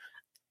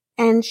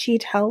 And she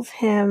tells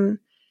him,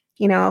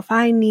 if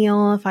I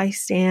kneel, if I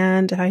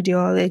stand, if I do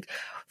all, like,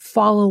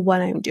 follow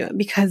what I'm doing,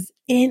 because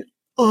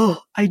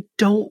I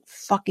don't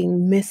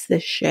fucking miss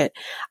this shit.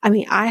 I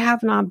mean, I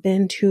have not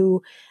been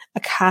to a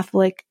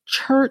Catholic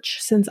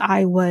church since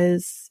I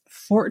was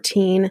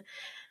 14.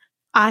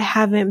 I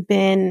haven't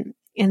been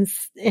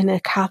in a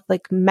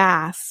Catholic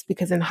mass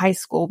because in high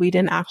school we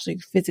didn't actually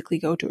physically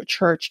go to a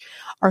church.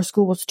 Our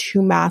school was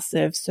too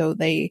massive, so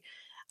they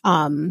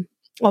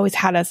always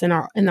had us in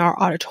our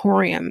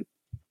auditorium.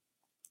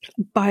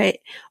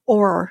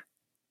 Or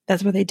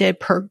that's what they did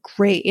per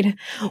grade.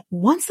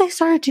 Once they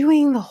started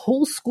doing the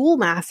whole school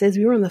masses,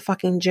 we were in the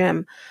fucking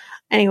gym.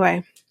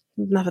 Anyway,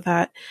 enough of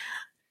that.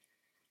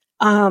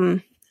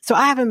 So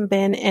I haven't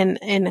been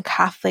in a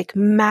Catholic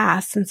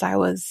mass since I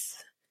was,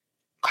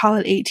 call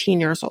it, 18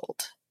 years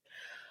old.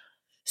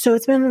 So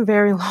it's been a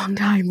very long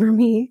time for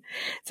me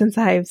since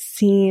I've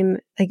seen,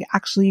 like,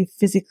 actually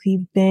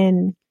physically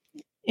been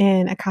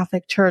in a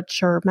Catholic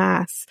church or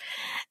mass.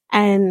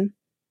 And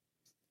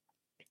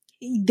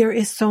there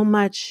is so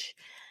much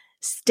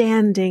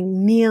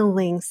standing,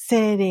 kneeling,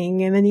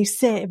 sitting, and then you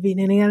sit, and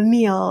then you gotta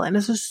kneel. And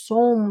it's just so,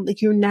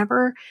 like, you're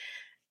never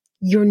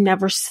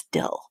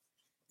still.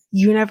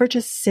 You never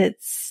just sit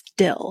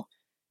still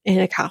in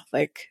a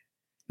Catholic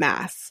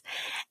mass.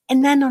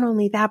 And then not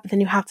only that, but then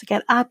you have to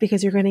get up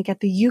because you're going to get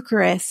the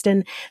Eucharist.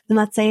 And then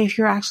let's say if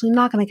you're actually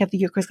not going to get the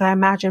Eucharist, because I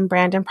imagine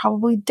Brandon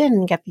probably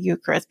didn't get the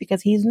Eucharist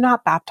because he's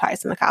not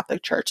baptized in the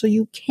Catholic Church. So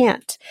you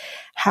can't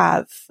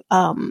have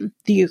the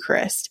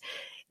Eucharist.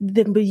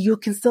 Then, but you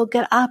can still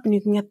get up and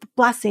you can get the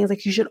blessings.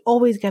 Like, you should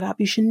always get up.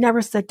 You should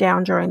never sit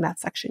down during that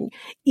section.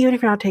 Even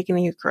if you're not taking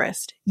the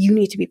Eucharist, you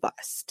need to be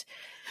blessed.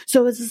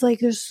 So it's just like,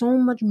 there's so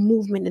much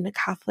movement in the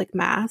Catholic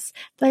Mass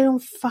that I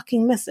don't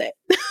fucking miss it.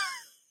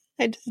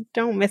 I just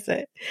don't miss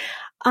it.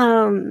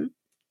 But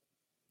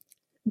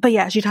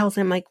yeah, she tells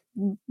him, like,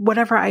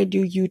 whatever I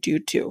do, you do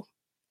too.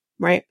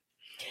 Right?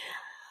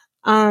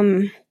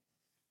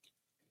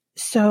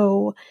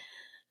 So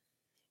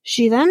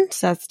she then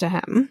says to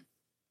him,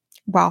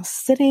 while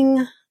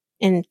sitting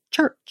in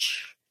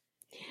church,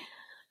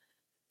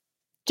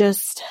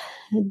 "Just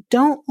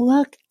don't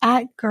look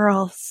at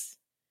girls.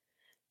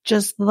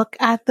 Just look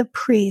at the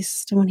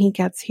priest when he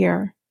gets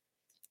here."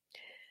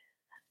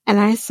 And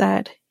I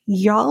said,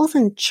 "Y'all's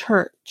in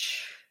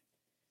church,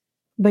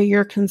 but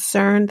you're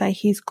concerned that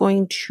he's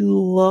going to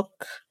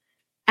look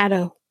at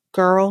a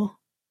girl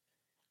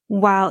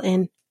while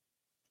in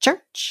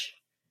church?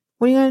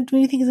 What do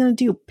you think he's going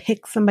to do?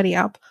 Pick somebody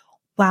up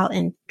while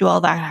in,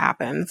 well, that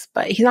happens,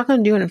 but he's not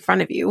going to do it in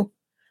front of you.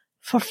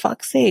 For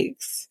fuck's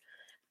sakes."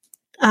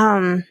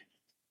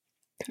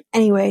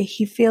 Anyway,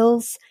 he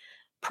feels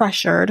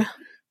pressured,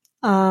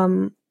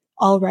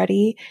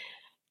 already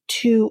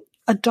to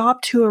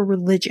adopt to a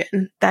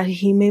religion that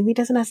he maybe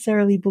doesn't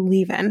necessarily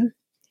believe in.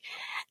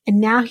 And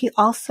now he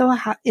also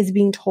is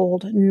being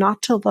told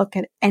not to look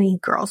at any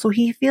girl. So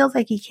he feels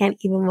like he can't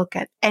even look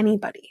at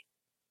anybody.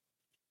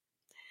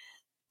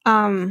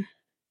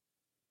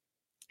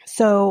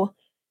 So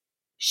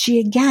she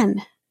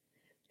again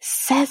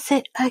says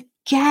it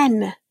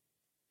again.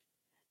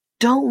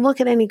 "Don't look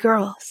at any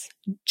girls.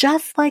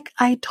 Just like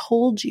I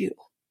told you."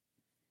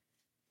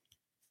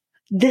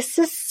 This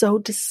is so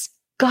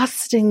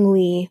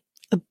disgustingly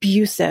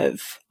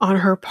abusive on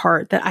her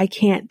part that I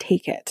can't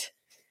take it.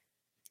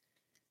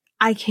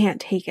 I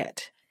can't take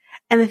it.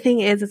 And the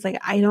thing is, it's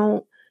like,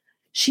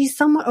 she's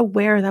somewhat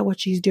aware that what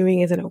she's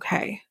doing isn't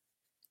okay.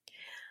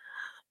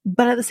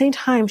 But at the same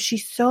time,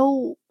 she's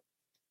so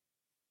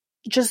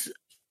just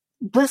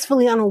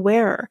blissfully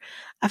unaware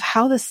of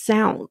how this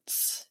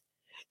sounds.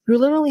 You're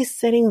literally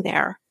sitting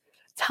there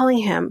telling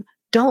him,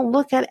 "Don't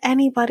look at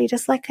anybody,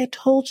 just like I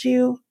told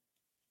you."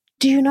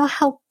 Do you know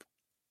how,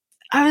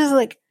 I was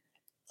like,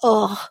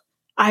 ugh,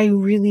 I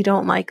really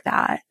don't like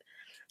that.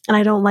 And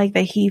I don't like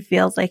that he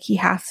feels like he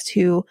has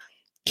to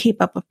keep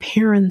up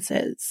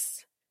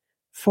appearances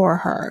for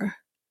her.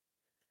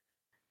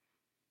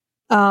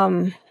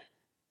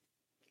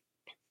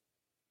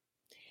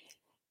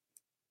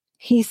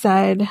 he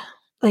said,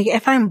 like,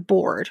 if I'm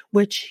bored,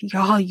 which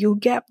y'all, you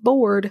get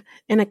bored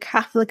in a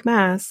Catholic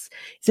mass.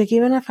 He's like,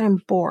 even if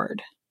I'm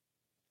bored,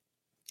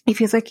 he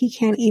feels like he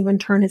can't even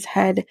turn his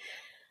head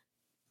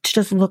to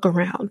just look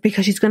around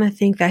because she's going to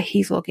think that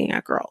he's looking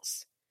at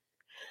girls.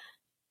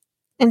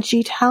 And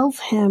she tells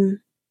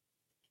him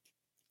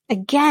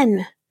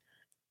again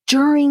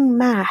during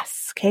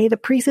mass, okay, the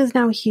priest is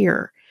now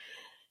here.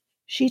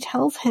 She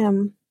tells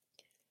him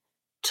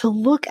to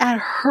look at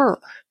her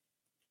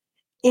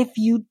if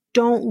you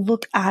don't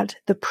look at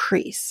the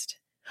priest.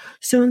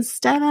 So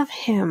instead of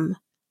him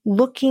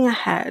looking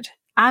ahead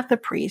at the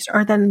priest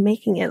or then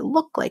making it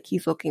look like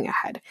he's looking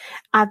ahead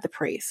at the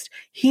priest,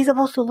 he's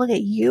supposed to look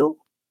at you.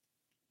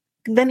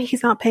 Then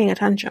he's not paying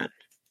attention,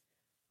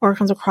 or it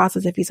comes across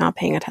as if he's not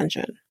paying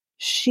attention.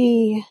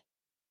 She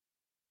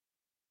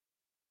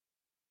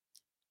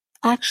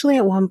actually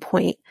at one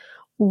point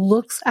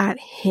looks at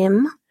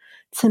him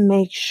to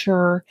make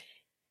sure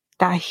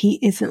that he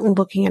isn't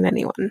looking at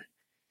anyone.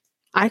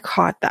 I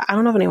caught that. I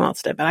don't know if anyone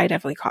else did, but I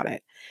definitely caught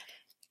it.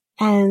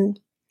 And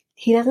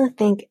he doesn't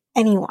think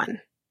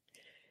anyone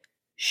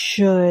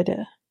should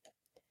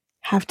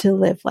have to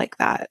live like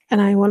that.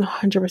 And I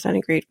 100%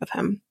 agreed with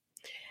him.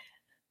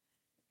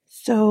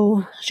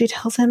 So she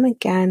tells him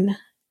again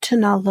to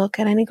not look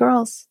at any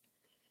girls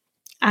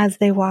as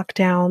they walk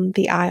down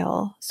the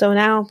aisle. So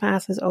now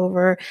mass is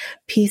over.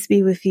 Peace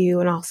be with you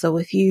and also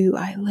with you.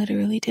 I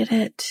literally did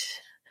it.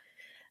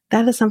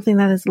 That is something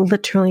that is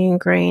literally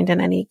ingrained in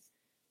any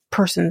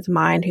person's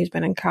mind who's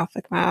been in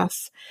Catholic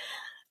mass.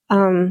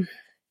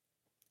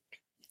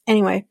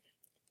 Anyway,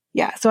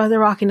 yeah. So as they're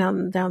walking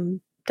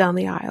down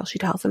the aisle, she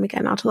tells him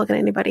again not to look at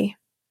anybody.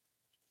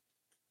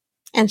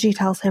 And she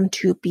tells him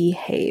to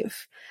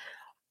behave.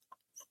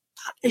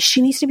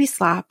 She needs to be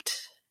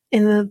slapped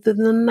in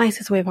the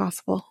nicest way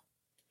possible.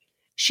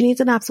 She needs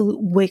an absolute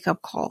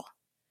wake-up call.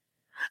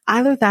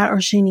 Either that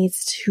or she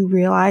needs to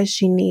realize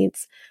she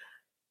needs,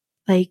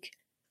 like,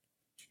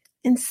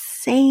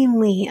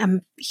 insanely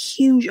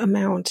huge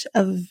amount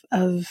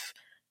of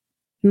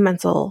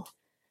mental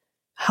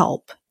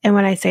help. And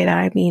when I say that,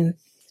 I mean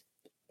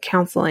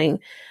counseling,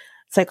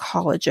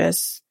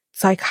 psychologists,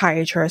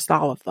 psychiatrists,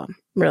 all of them,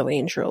 really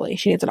and truly.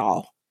 She needs it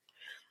all.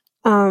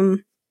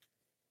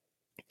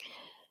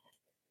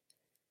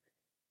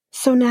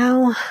 So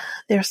now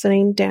they're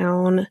sitting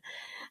down and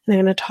they're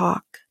going to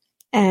talk.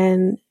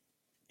 And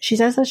she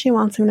says that she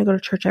wants him to go to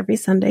church every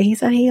Sunday. He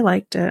said he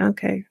liked it.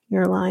 Okay,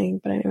 you're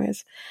lying. But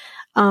anyways,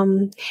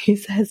 he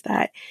says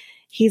that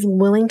he's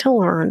willing to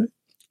learn,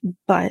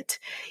 but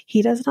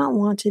he does not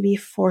want to be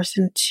forced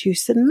into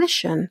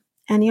submission.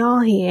 And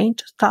y'all, he ain't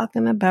just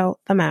talking about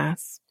the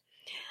mass.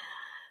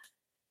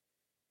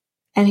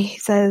 And he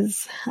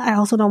says, I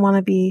also don't want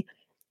to be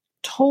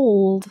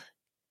told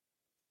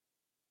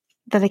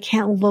that I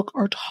can't look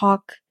or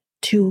talk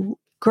to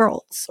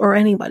girls or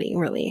anybody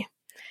really.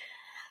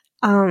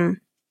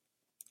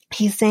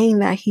 He's saying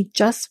that he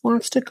just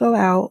wants to go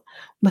out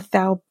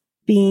without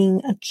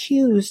being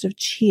accused of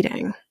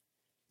cheating.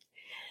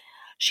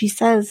 She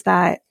says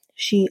that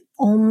she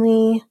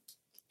only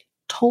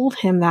told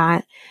him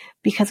that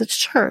because it's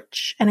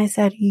church. And I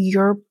said,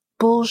 you're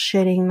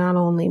bullshitting not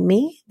only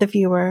me, the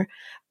viewer,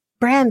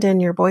 Brandon,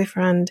 your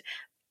boyfriend,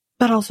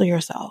 but also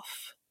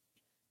yourself.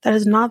 That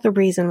is not the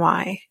reason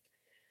why.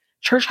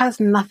 Church has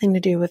nothing to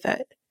do with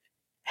it. It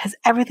has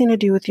everything to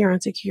do with your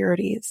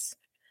insecurities.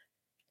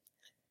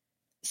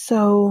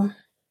 So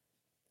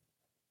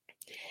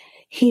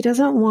he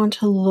doesn't want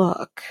to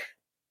look,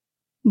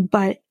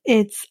 but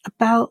it's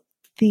about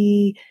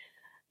the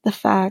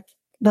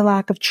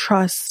lack of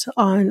trust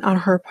on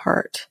her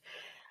part.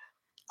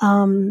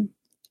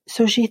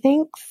 So she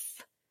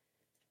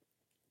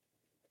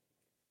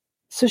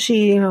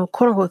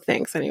quote unquote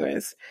thinks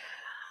anyways.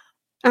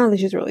 I don't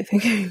think she's really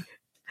thinking.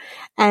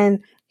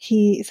 And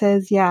he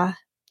says, yeah,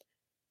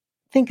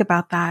 think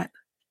about that.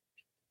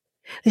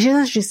 She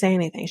doesn't actually say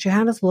anything. She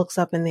kind of just looks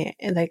up and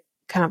like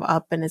kind of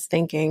up and is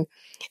thinking.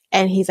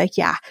 And he's like,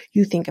 yeah,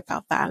 you think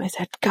about that. And I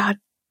said, God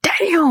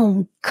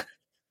damn.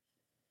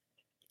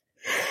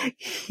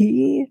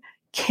 He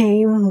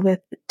came with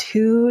the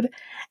dude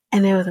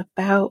and it was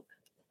about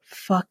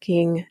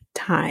fucking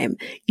time.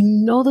 You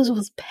know, this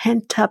was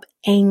pent up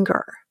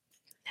anger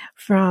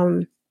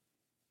from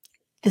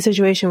the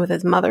situation with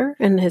his mother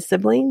and his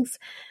siblings,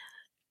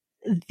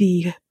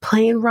 the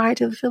plane ride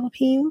to the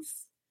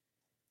Philippines,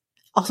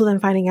 also then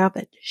finding out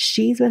that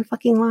she's been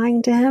fucking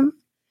lying to him,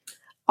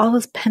 all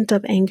this pent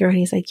up anger. And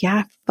he's like,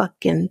 yeah,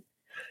 fucking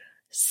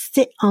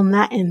sit on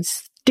that and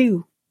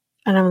stew.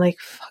 And I'm like,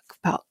 fuck,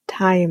 about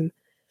time.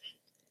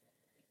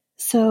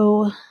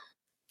 So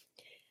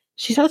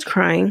she starts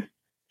crying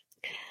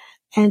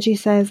and she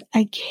says,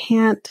 I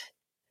can't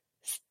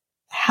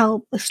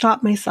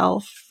stop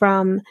myself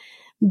from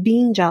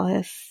being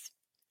jealous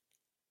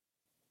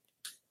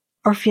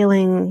or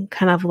feeling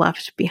kind of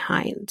left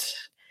behind.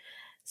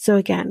 So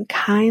again,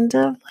 kind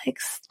of like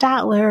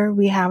Statler,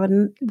 we have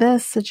in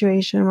this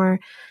situation where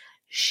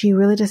she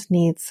really just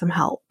needs some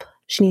help.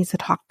 She needs to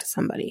talk to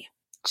somebody.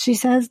 She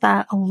says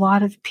that a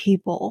lot of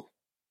people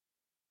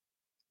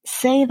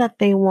say that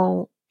they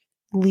won't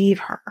leave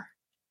her,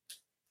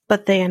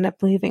 but they end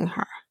up leaving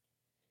her.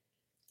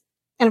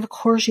 And of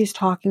course she's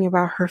talking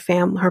about her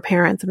family, her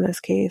parents in this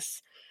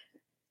case.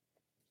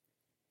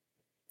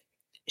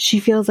 She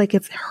feels like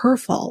it's her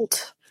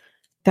fault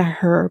that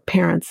her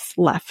parents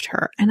left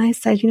her. And I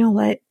said, you know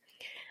what?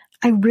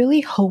 I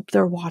really hope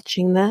they're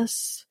watching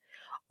this,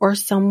 or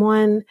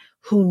someone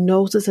who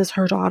knows this is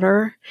her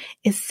daughter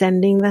is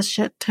sending this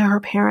shit to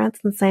her parents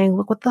and saying,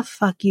 look what the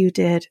fuck you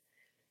did.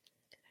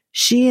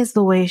 She is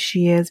the way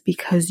she is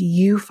because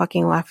you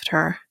fucking left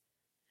her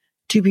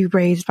to be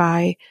raised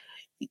by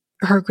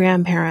her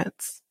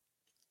grandparents.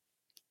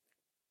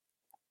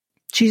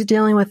 She's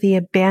dealing with the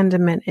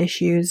abandonment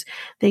issues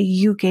that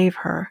you gave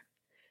her.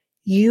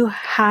 You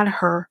had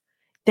her,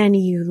 then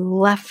you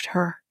left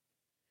her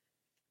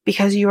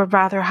because you would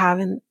rather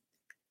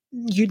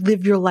you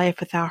live your life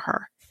without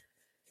her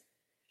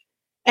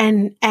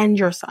and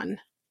your son.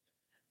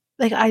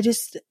 Like, I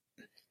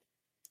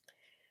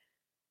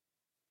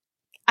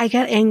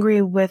get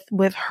angry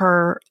with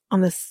her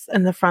on this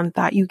in the front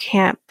that you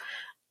can't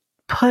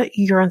put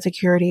your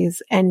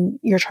insecurities and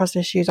your trust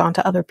issues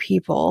onto other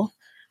people.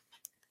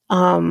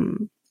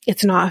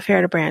 It's not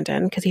fair to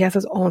Brandon because he has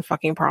his own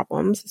fucking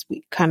problems.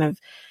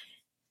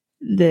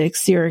 The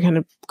exterior kind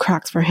of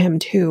cracks for him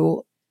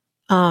too.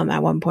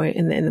 At one point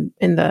in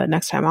the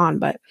next time on,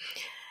 but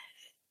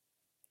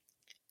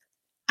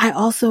I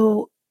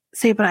also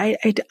say, but I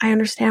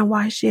understand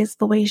why she is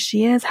the way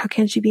she is. How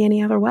can she be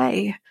any other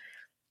way?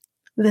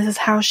 This is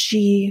how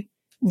she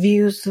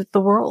views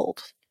the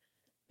world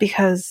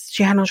because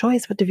she had no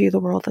choice but to view the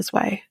world this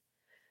way.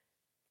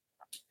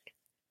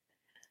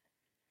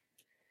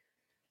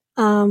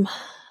 Yeah,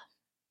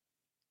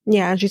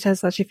 and she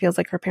says that she feels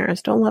like her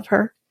parents don't love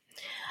her.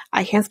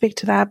 I can't speak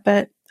to that,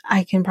 but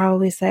I can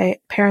probably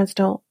say parents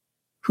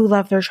who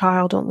love their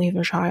child don't leave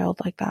their child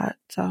like that.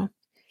 So,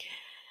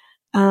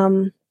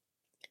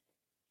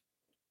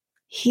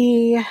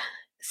 he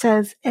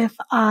says, if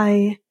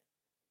I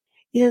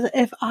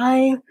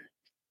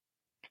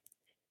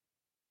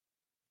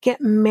get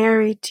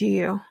married to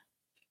you,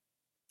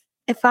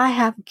 if I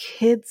have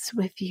kids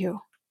with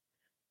you,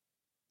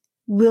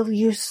 will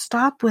you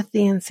stop with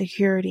the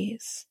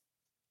insecurities?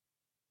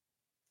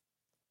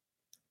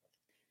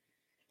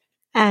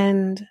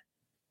 And,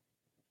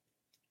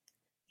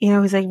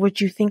 he's like, would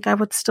you think I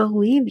would still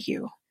leave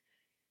you?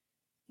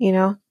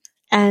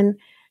 And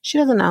she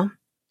doesn't know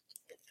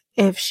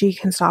if she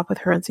can stop with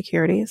her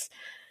insecurities.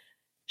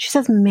 She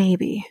says,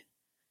 maybe.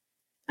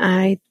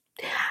 I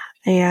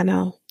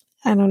don't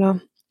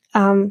know.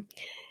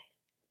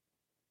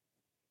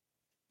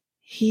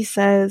 He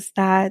says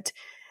that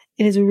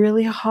it is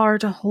really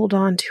hard to hold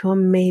on to a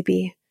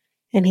maybe,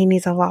 and he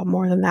needs a lot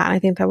more than that. I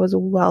think that was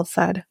well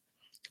said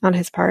on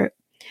his part.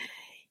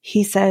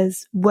 He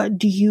says, what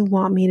do you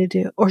want me to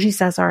do? Or she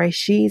says, sorry,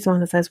 she's the one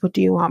that says, what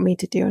do you want me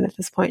to do? And at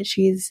this point,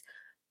 she's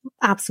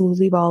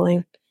absolutely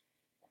bawling.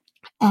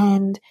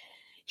 And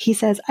he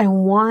says, I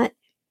want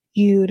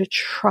you to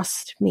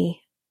trust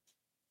me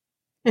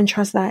and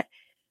trust that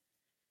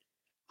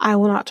I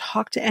will not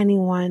talk to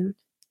anyone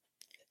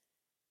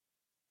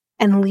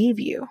and leave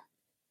you.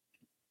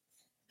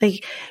 And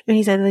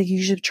he said,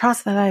 you should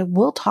trust that I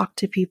will talk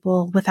to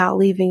people without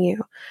leaving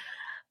you.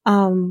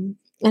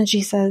 And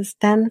she says,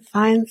 then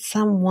find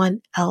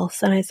someone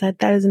else. And I said,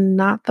 that is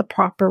not the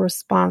proper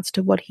response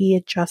to what he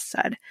had just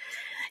said.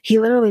 He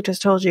literally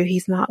just told you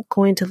he's not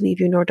going to leave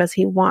you, nor does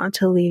he want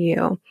to leave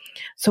you.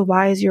 So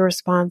why is your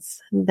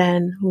response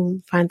then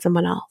find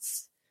someone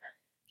else?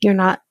 You're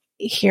not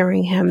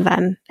hearing him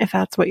then, if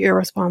that's what your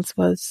response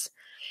was.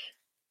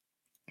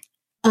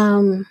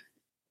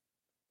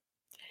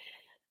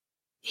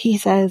 He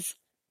says,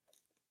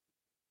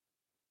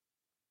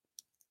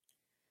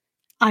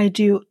 I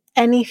do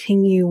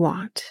anything you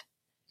want,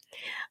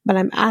 but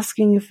I'm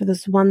asking you for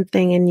this one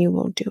thing and you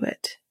won't do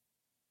it.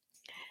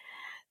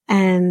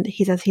 And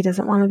he says he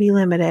doesn't want to be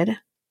limited.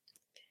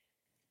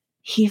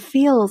 He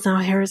feels, now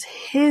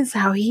here's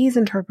how he's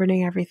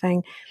interpreting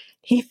everything.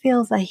 He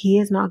feels that he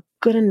is not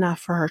good enough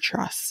for her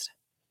trust.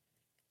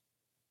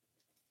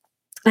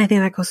 And I think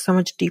that goes so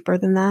much deeper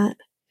than that.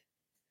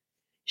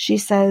 She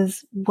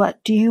says,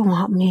 what do you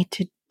want me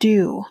to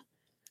do?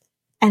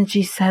 And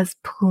she says,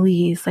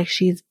 please, like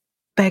she's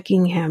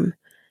begging him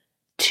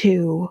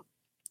to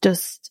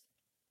just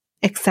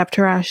accept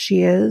her as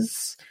she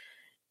is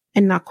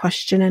and not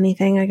question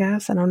anything, I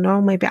guess. I don't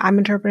know. Maybe I'm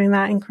interpreting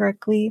that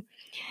incorrectly.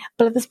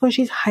 But at this point,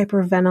 she's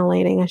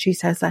hyperventilating and she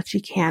says that she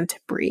can't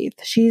breathe.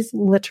 She's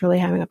literally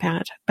having a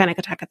panic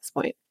attack at this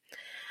point.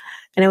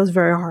 And it was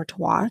very hard to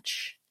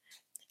watch.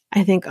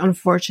 I think,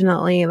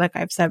 unfortunately, like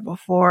I've said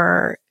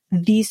before,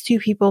 these two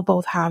people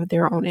both have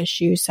their own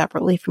issues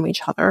separately from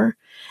each other.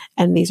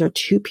 And these are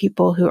two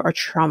people who are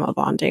trauma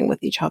bonding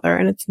with each other.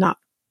 And it's not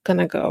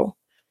going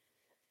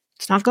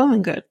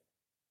good.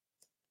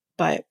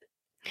 But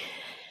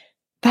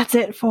that's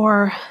it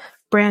for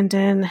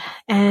Brandon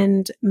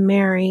and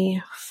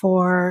Mary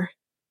for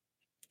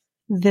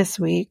this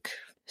week.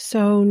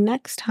 So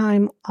next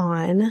time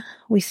on,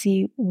 we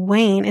see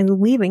Wayne and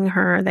leaving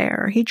her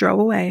there. He drove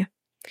away.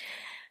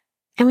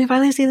 And we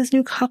finally see this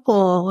new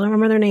couple. I don't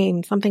remember their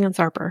name. Something on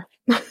Sarper.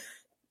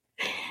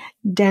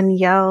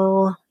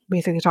 Danielle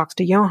basically talks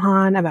to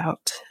Johan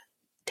about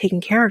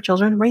taking care of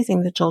children,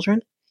 raising the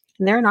children.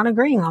 And they're not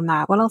agreeing on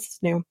that. What else is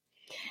new?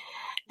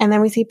 And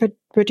then we see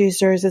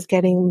producers is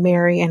getting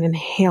Mary an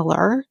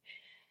inhaler.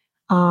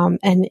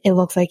 And it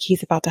looks like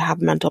he's about to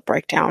have a mental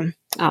breakdown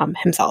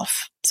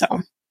himself. So,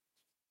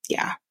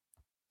 yeah.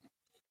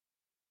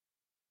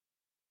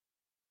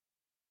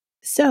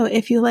 So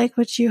if you like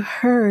what you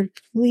heard,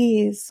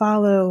 please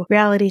follow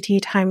Reality Tea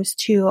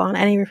x2 on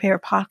any of your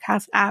favorite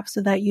podcast apps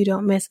so that you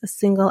don't miss a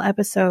single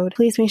episode.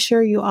 Please make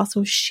sure you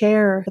also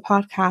share the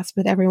podcast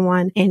with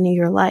everyone in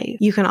your life.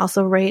 You can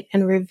also rate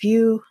and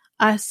review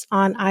us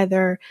on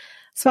either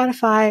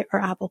Spotify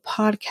or Apple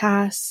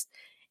Podcasts.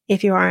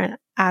 If you are an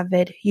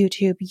avid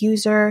YouTube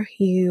user,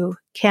 you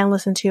can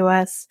listen to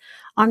us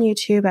on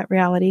YouTube at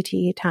Reality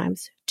Tea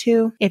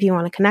x2. If you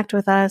want to connect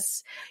with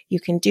us,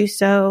 you can do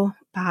so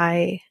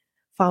by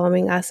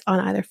following us on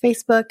either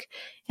Facebook,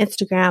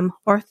 Instagram,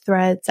 or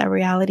Threads at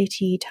Reality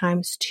Tea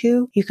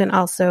x2. You can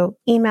also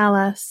email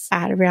us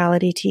at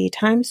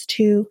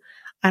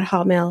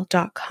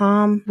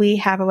realitytea2@hotmail.com. We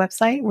have a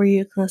website where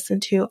you can listen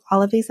to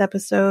all of these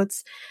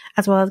episodes,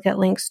 as well as get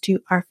links to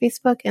our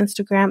Facebook,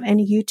 Instagram, and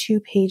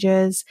YouTube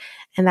pages,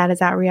 and that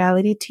is at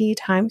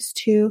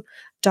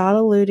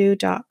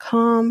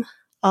realitytea2.oludu.com.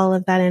 All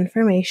of that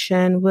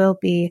information will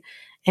be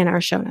in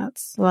our show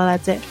notes. Well,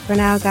 that's it for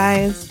now,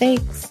 guys.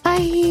 Thanks.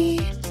 Bye.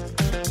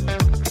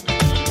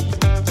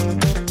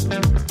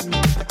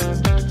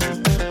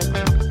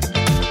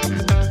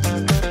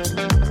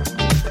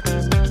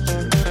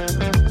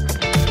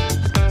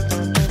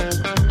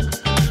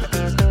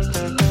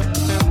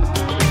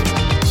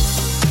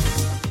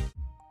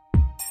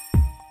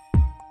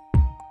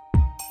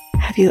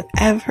 Have you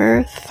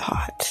ever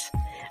thought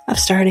of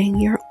starting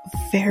your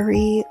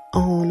very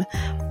own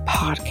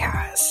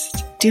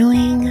podcast?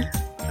 Doing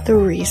the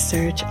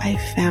research, I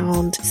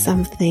found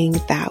something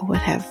that would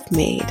have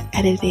made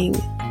editing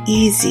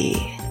easy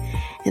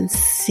and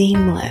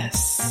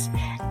seamless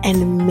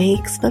and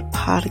makes the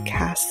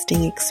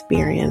podcasting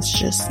experience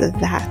just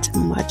that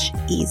much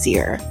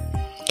easier.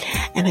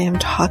 And I am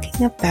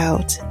talking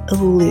about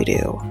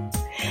Oludu.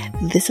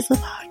 This is a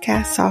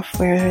podcast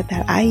software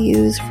that I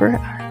use for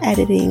our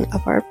editing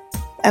of our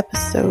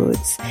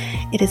episodes.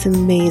 It is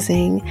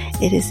amazing.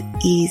 It is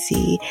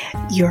easy.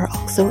 You're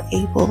also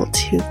able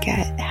to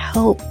get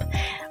help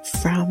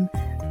from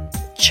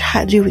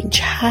doing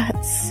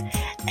chats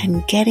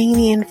and getting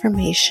the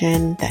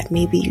information that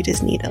maybe you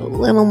just need a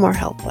little more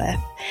help with.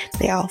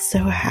 They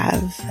also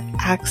have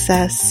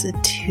access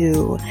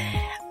to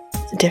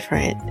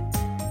different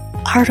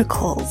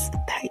articles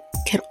that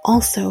can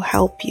also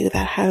help you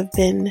that have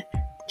been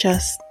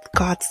just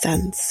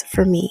godsends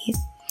for me.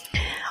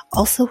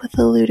 Also with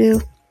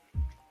Oludu,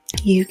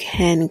 you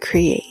can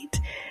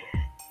create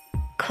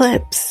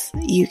clips.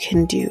 You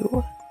can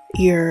do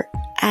your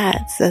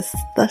ads, just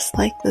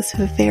like this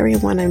very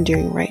one I'm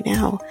doing right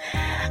now.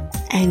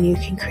 And you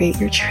can create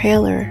your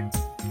trailer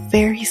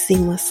very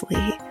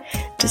seamlessly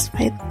just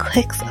by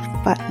clicks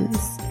of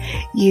buttons.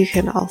 You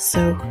can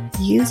also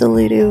use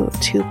Oludu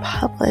to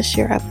publish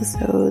your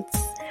episodes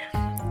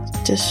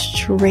just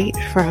straight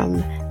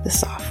from the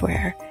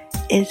software.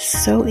 It's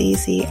so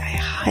easy. I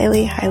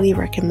highly, highly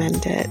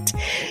recommend it.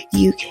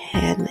 You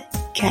can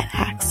get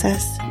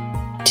access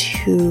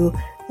to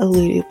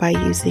Oludu by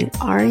using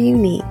our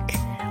unique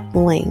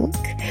link,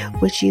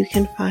 which you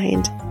can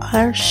find on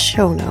our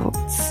show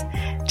notes,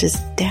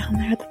 just down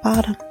there at the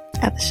bottom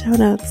at the show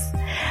notes.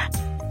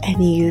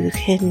 And you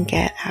can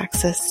get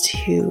access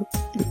to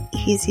an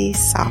easy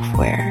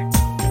software